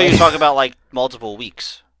 Yeah. I thought you were talking about like multiple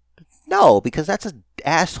weeks. No, because that's an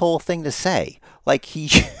asshole thing to say. Like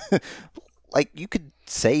like you could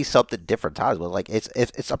say something different times, but like it's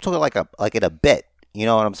I'm talking like in a bit. You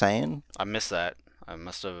know what I'm saying? I missed that. I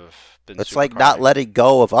must have been. It's like not letting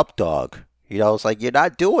go of Updog. It's like you're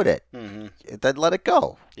not doing it. Mm-hmm. Then let it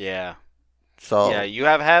go. Yeah. So yeah, you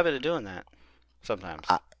have a habit of doing that sometimes.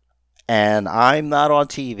 And I'm not on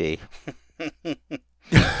TV.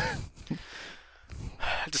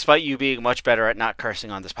 Despite you being much better at not cursing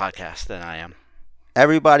on this podcast than I am.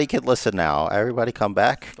 Everybody can listen now. Everybody come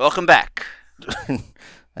back. Welcome back.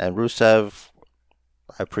 And Rusev,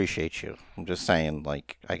 I appreciate you. I'm just saying,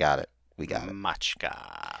 like, I got it. We got it.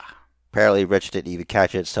 Machka. Apparently, Rich didn't even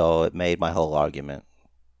catch it, so it made my whole argument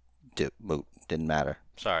moot. Didn't matter.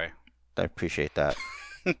 Sorry. I appreciate that.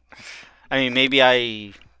 I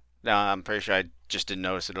mean, no, I'm pretty sure I just didn't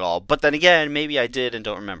notice it at all. But then again, maybe I did and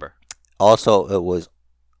don't remember. Also, it was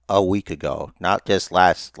a week ago, not just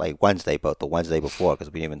last Wednesday, but the Wednesday before, because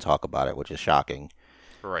we didn't even talk about it, which is shocking.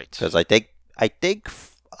 Right. Because I think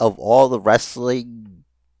of all the wrestling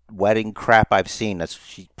wedding crap I've seen, that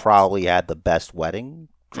she probably had the best wedding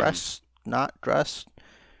dress, not dress.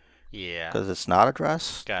 Yeah. Because it's not a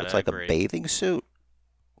dress. It's like agree. a bathing suit,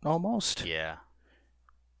 almost. Yeah.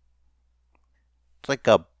 It's like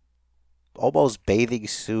a almost bathing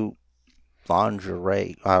suit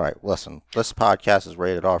lingerie. All right, listen. This podcast is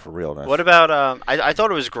rated R for realness. What about I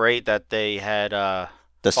thought it was great that they had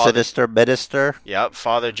the Sinister Minister? Yep,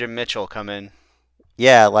 Father Jim Mitchell come in.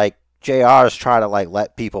 Yeah, like JR is trying to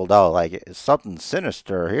let people know it's something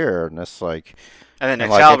sinister here, and it's like. And then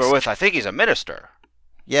Excalibur I think he's a minister.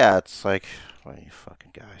 Yeah, it's like, what are you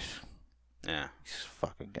fucking guys? Yeah. These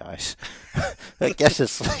fucking guys. I guess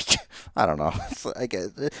it's I don't know.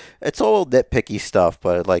 It's all nitpicky stuff,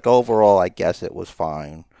 but overall, I guess it was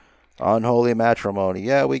fine. Unholy matrimony.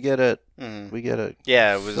 Yeah, we get it. We get it.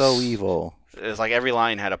 Yeah, it was so evil. It was like every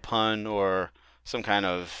line had a pun or some kind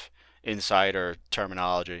of insider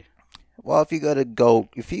terminology. Well, if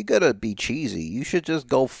you're gonna be cheesy, you should just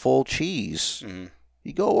go full cheese.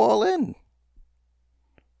 You go all in.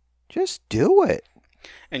 Just do it.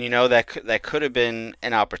 And that could have been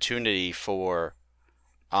an opportunity for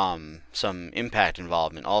some Impact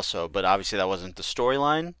involvement also, but obviously that wasn't the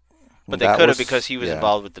storyline. But they could have because he was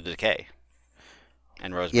involved with the Decay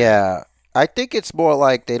and Rosemary. Yeah, I think it's more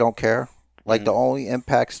like they don't care. The only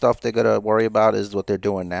Impact stuff they're gonna worry about is what they're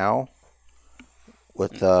doing now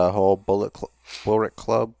with the whole Bullet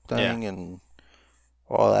Club thing and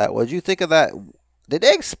all that. What did you think of that? Did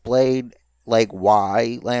they explain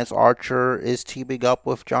why Lance Archer is teaming up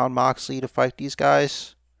with Jon Moxley to fight these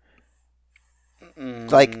guys?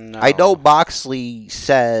 No. I know Moxley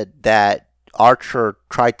said that Archer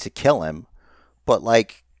tried to kill him, but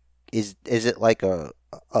is it a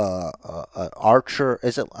Archer?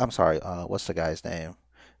 Is it? I'm sorry. What's the guy's name?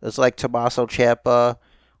 It's Tommaso Ciampa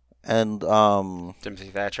and Timothy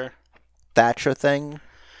Thatcher. Thatcher thing.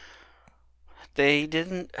 They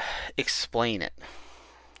didn't explain it.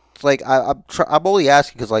 It's I'm only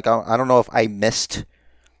asking because I don't know if I missed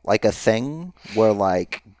a thing where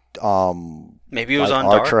maybe it was on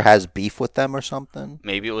Archer Dark. has beef with them or something.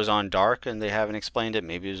 Maybe it was on Dark and they haven't explained it.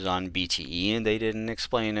 Maybe it was on BTE and they didn't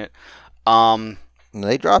explain it. And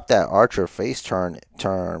they dropped that Archer face turn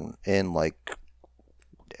in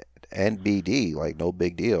NBD, no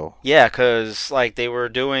big deal. Yeah, because they were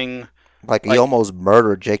doing. He almost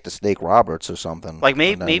murdered Jake the Snake Roberts or something.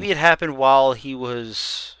 Maybe it happened while he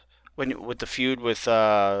was with the feud with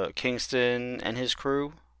Kingston and his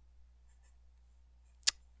crew.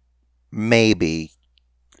 Maybe.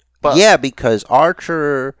 But, yeah, because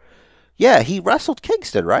Archer, he wrestled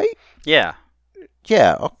Kingston, right? Yeah.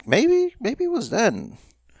 Yeah, maybe it was then.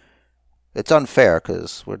 It's unfair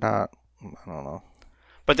because we're not, I don't know.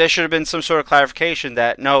 But there should have been some sort of clarification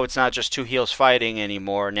that, no, it's not just two heels fighting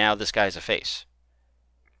anymore. Now this guy's a face.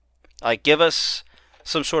 Give us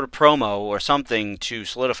some sort of promo or something to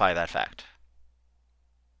solidify that fact.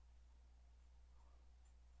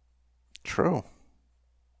 True.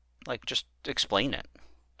 Just explain it.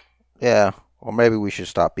 Yeah. Or maybe we should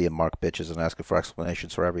stop being Mark bitches and asking for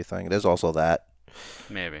explanations for everything. There's also that.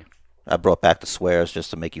 Maybe. I brought back the swears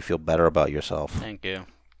just to make you feel better about yourself. Thank you.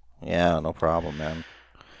 Yeah, no problem, man.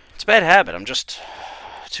 It's a bad habit. I'm just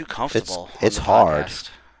too comfortable. It's hard. Podcast.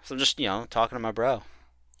 So I'm just, talking to my bro.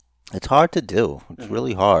 It's hard to do. It's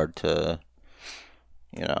really hard to,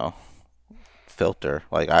 filter.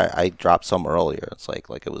 I dropped some earlier. It's like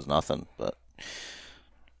it was nothing. But,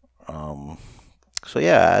 so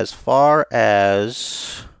yeah, as far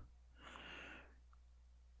as,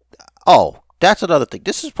 that's another thing.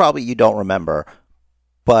 This is probably you don't remember,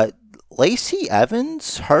 but Lacey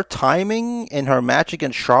Evans, her timing in her match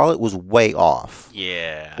against Charlotte was way off.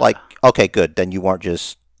 Yeah. Okay, good. Then you weren't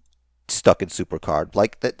just stuck in Supercard.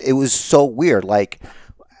 It was so weird.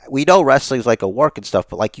 We know wrestling's a work and stuff,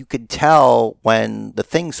 but you could tell when the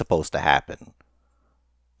thing's supposed to happen.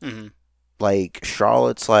 Mm-hmm.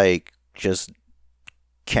 Charlotte's just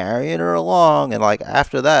carrying her along, and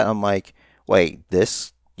after that, I'm wait,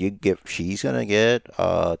 she's gonna get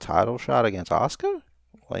a title shot against Asuka?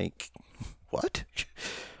 What?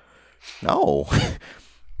 No.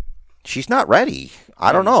 She's not ready.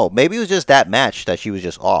 I don't know. Maybe it was just that match that she was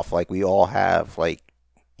just off. Like we all have, like,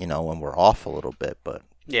 when we're off a little bit. But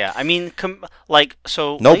Yeah, I mean,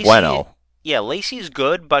 so no Lacey, bueno. Yeah, Lacey's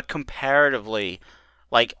good, but comparatively,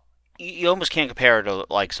 like, you almost can't compare her to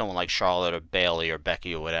like someone like Charlotte or Bailey or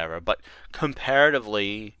Becky or whatever. But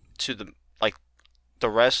comparatively to the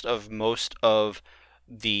rest of most of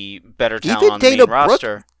the better talent Even on the main Dana Brooke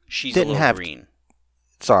roster, she's a didn't little have. green.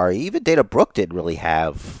 Sorry, even Dana Brooke didn't really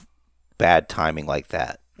have bad timing like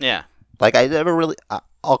that. Yeah. Like I never really.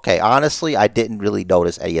 Okay, honestly, I didn't really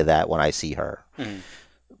notice any of that when I see her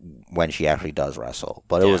when she actually does wrestle.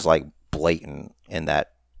 But it was like blatant in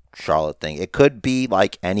that Charlotte thing. It could be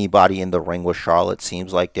like anybody in the ring with Charlotte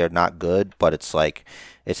seems like they're not good, but it's like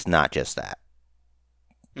it's not just that.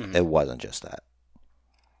 It wasn't just that.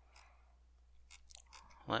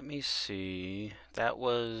 Let me see. That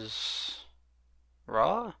was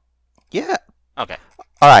Raw? Yeah. Okay.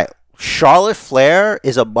 All right. Charlotte Flair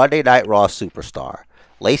is a Monday Night Raw superstar.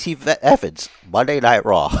 Lacey Evans, Monday Night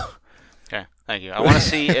Raw. Okay, thank you. I want to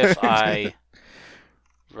see if I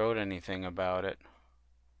wrote anything about it.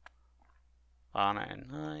 Lana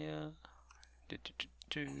and Nia.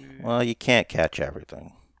 Well, you can't catch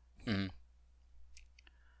everything.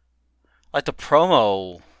 Like the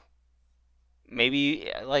promo, maybe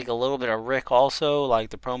like a little bit of Rick also.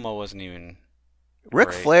 Like the promo wasn't even Ric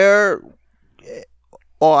great. Flair.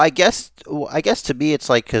 Well, I guess to me it's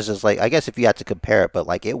like because it's like I guess if you had to compare it, but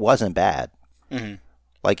like it wasn't bad.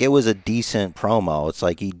 Like it was a decent promo. It's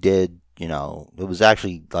like he did, it was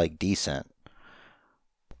actually like decent.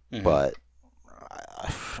 But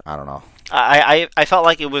I don't know. I felt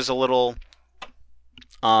like it was a little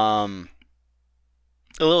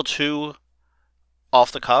too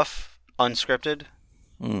off the cuff, unscripted.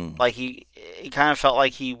 Like he kind of felt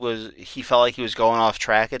like he felt like he was going off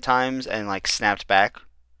track at times and like snapped back.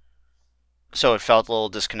 So it felt a little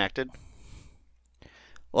disconnected.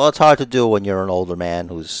 Well, it's hard to do when you're an older man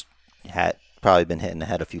who's probably been hit in the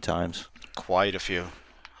head a few times. Quite a few.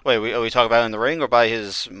 Wait, are we talking about in the ring or by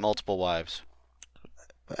his multiple wives?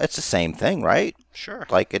 It's the same thing, right? Sure.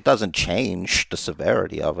 Like it doesn't change the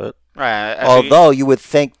severity of it. Right. Although you would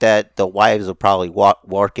think that the wives are probably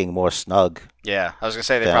working more snug. Yeah, I was gonna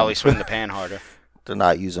say they probably swing the pan harder. They're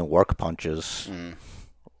not using work punches,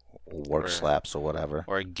 work slaps, or whatever,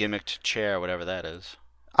 or a gimmicked chair, whatever that is.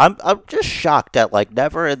 I'm just shocked that like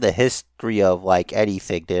never in the history of like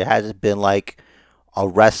anything there hasn't been like a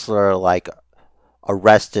wrestler like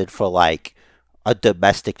arrested for like a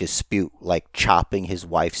domestic dispute, like chopping his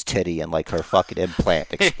wife's titty and like her fucking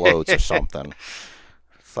implant explodes or something.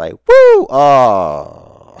 It's like woo!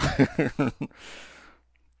 Oh.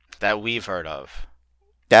 That we've heard of.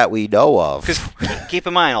 That we know of. Because keep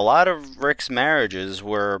in mind, a lot of Rick's marriages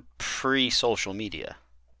were pre-social media.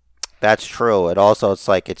 That's true. And also, it's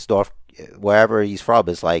like wherever he's from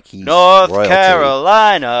is like he's North royalty.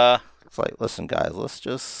 Carolina. It's like, listen, guys, let's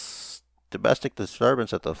just domestic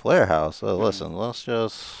disturbance at the Flair house. So listen, let's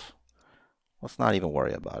not even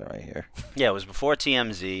worry about it right here. Yeah, it was before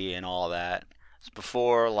TMZ and all that. It's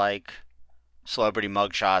before like Celebrity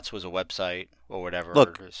Mugshots was a website or whatever.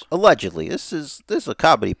 Look, allegedly, this is a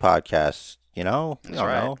comedy podcast. You know, That's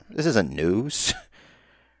right. know. This isn't news.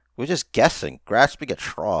 We're just guessing, grasping at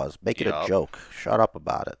straws, making a joke. Shut up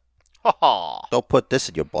about it. Don't put this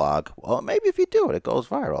in your blog. Well, maybe if you do it, it goes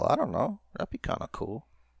viral. I don't know. That'd be kind of cool.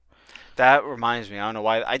 That reminds me. I don't know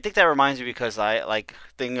why. I think that reminds me because I like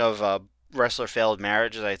thinking of wrestler failed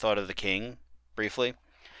marriages. I thought of The King briefly,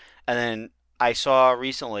 and then I saw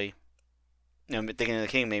recently. Thinking of The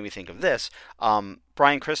King made me think of this.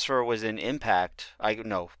 Brian Christopher was in Impact. He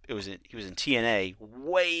was in TNA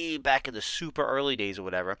way back in the super early days or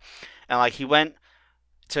whatever, and like he went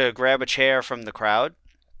to grab a chair from the crowd,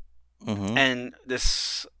 and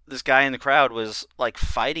this guy in the crowd was like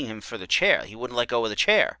fighting him for the chair. He wouldn't let go of the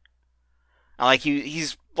chair, and like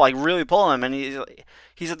he's like really pulling him, and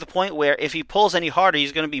he's at the point where if he pulls any harder,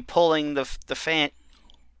 he's going to be pulling the fan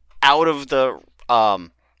out of the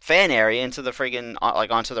fan area into the friggin' like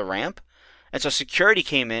onto the ramp, and so security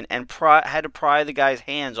came in and had to pry the guy's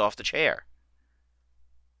hands off the chair.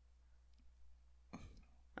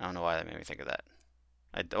 I don't know why that made me think of that.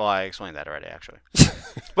 I explained that already actually,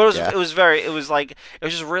 but it was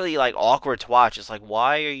just really like awkward to watch. It's like,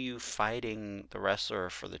 why are you fighting the wrestler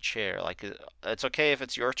for the chair? Like, it's okay if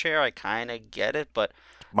it's your chair. I kind of get it, but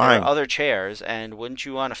there are other chairs, and wouldn't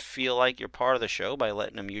you want to feel like you're part of the show by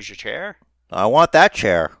letting them use your chair? I want that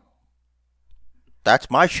chair. That's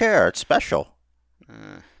my chair. It's special.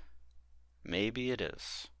 Maybe it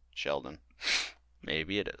is, Sheldon.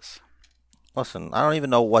 Maybe it is. Listen, I don't even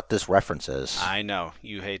know what this reference is. I know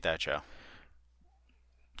you hate that show.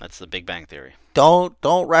 That's The Big Bang Theory. Don't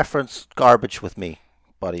reference garbage with me,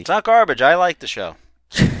 buddy. It's not garbage. I like the show.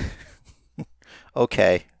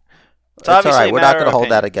 Okay. It's all obviously right. a We're not matter going to of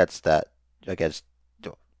hold that opinion. against that.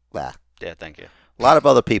 Yeah, thank you. A lot of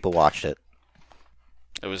other people watched it.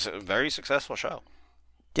 It was a very successful show.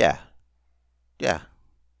 Yeah. Yeah.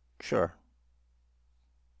 Sure.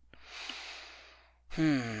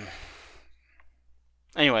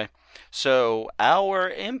 Anyway, so our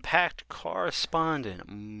Impact correspondent,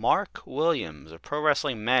 Mark Williams of Pro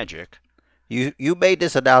Wrestling Magic. You made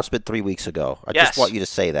this announcement 3 weeks ago. I Yes. just want you to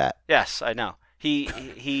say that. Yes, I know. He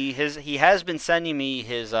has been sending me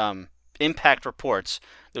his Impact reports.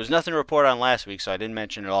 There was nothing to report on last week, so I didn't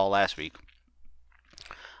mention it all last week.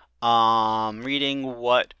 Reading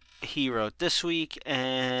what he wrote this week,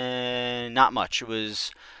 and not much.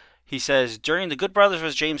 He says, during the Good Brothers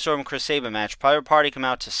vs. James Storm and Chris Sabin match, Private Party come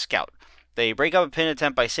out to scout. They break up a pin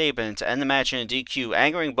attempt by Sabin to end the match in a DQ,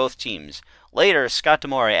 angering both teams. Later, Scott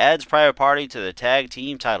D'Amore adds Private Party to the tag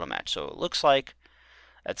team title match. So it looks like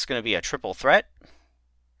that's going to be a triple threat.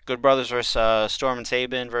 Good Brothers versus Storm and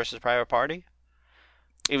Sabin versus Private Party.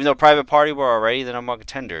 Even though Private Party were already the number one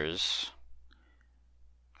contenders,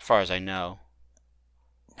 as far as I know.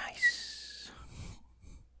 Nice.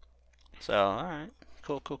 So, alright.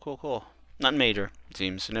 Cool. Nothing major, it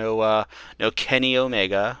seems. No Kenny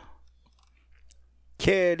Omega.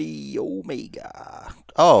 Kenny Omega.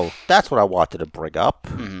 Oh, that's what I wanted to bring up.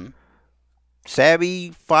 Mm-hmm.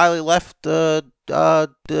 Sammy finally left the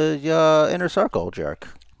Inner Circle, jerk.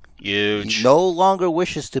 Huge. He no longer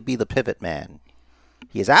wishes to be the Pivot Man.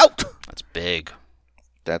 He is out. That's big.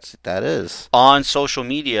 That is. On social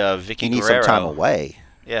media, Vicky He needs Guerrero. some time away.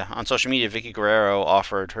 Yeah, on social media, Vicky Guerrero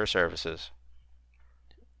offered her services.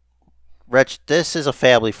 Rich, this is a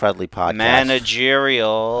family-friendly podcast.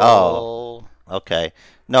 Managerial. Oh. Okay.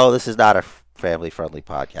 No, this is not a family-friendly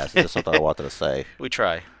podcast. This is something I wanted to say. We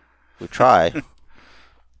try. We try.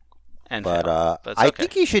 And But fail. But it's I okay.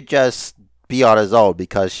 think he should just be on his own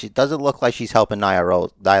because she doesn't look like she's helping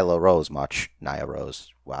Nyla Rose much. Nia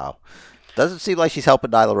Rose. Wow. Doesn't seem like she's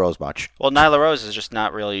helping Nyla Rose much. Well, Nyla Rose is just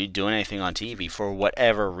not really doing anything on TV for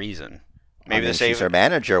whatever reason. Maybe the she's her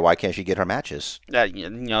manager. Why can't she get her matches? That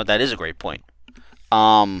that is a great point.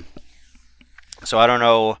 So I don't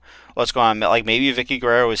know what's going on. Like maybe Vicky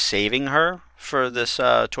Guerrero is saving her for this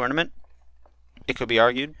tournament. It could be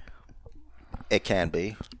argued. It can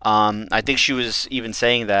be. I think she was even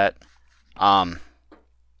saying that Nyla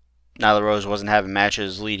Rose wasn't having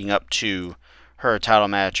matches leading up to her title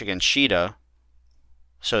match against Shida,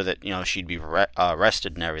 so that she'd be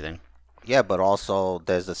rested and everything. Yeah, but also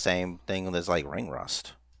there's the same thing. There's like ring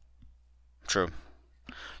rust. True.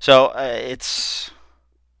 So it's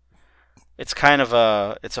kind of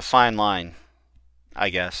a fine line,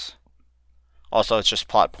 I guess. Also, it's just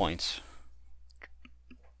plot points.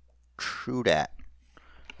 True that.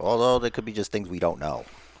 Although there could be just things we don't know.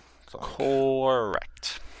 So,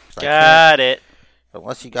 Correct. so Got it.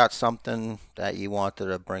 unless you got something that you wanted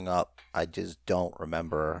to bring up, I just don't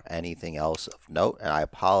remember anything else of note, and I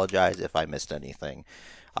apologize if I missed anything.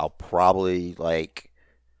 I'll probably I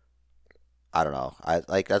don't know.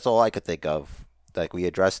 That's all I could think of. Like we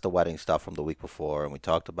addressed the wedding stuff from the week before, and we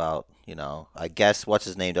talked about, I guess what's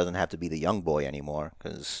his name doesn't have to be the young boy anymore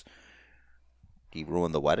because he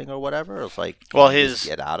ruined the wedding or whatever. It's like, Well, you just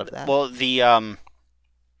get out of that. Well, the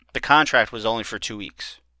contract was only for 2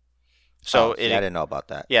 weeks. So I didn't know about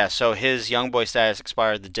that. Yeah, so his young boy status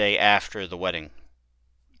expired the day after the wedding.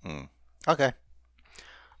 Okay.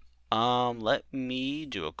 Let me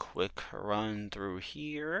do a quick run through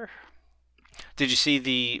here. Did you see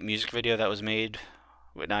the music video that was made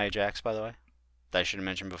with Nia Jax, by the way? That I should have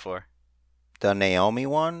mentioned before. The Naomi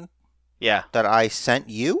one Yeah. that I sent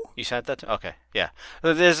you? You sent that to? Okay, yeah.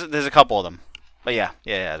 There's a couple of them. But yeah,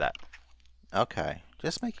 that. Okay.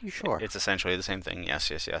 Just making sure. It's essentially the same thing.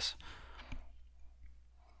 Yes.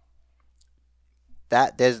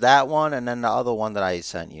 There's that one, and then the other one that I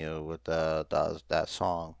sent you with that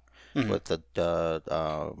song with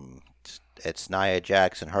it's Nia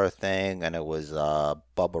Jax and her thing, and it was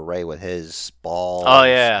Bubba Ray with his balls. Oh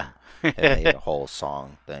yeah. And they had a whole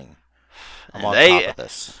song thing. I'm on top of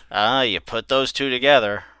this. You put those two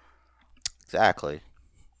together. Exactly.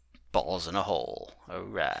 Balls in a hole.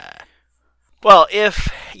 Alright. Well, if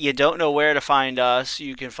you don't know where to find us,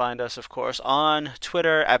 you can find us, of course, on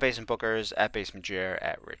Twitter, at Basement Bookers, at BasementJair,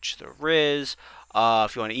 at Rich the Riz.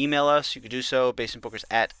 If you want to email us, you can do so,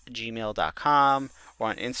 basementbookers@gmail.com, or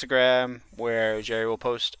on Instagram, where Jerry will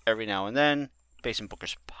post every now and then, Basement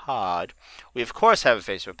Bookers Pod. We, of course, have a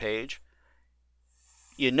Facebook page.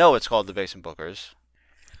 You know it's called The Basement Bookers.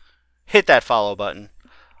 Hit that follow button.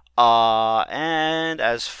 And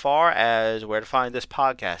as far as where to find this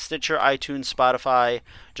podcast, Stitcher, iTunes, Spotify,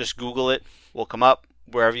 just Google it. We'll come up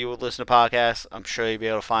wherever you would listen to podcasts. I'm sure you'll be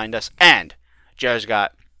able to find us. And Jerry's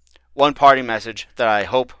got one parting message that I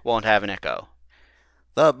hope won't have an echo.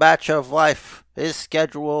 The match of life is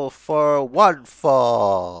scheduled for one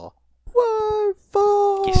fall. One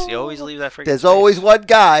fall. You always leave that freaking There's space. always one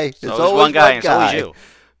guy. There's always one guy, and it's always you.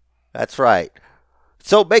 That's right.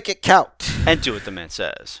 So make it count. And do what the man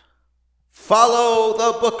says. Follow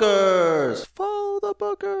the Bookers. Follow the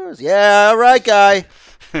Bookers. Yeah, all right, guy.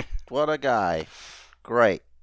 What a guy. Great.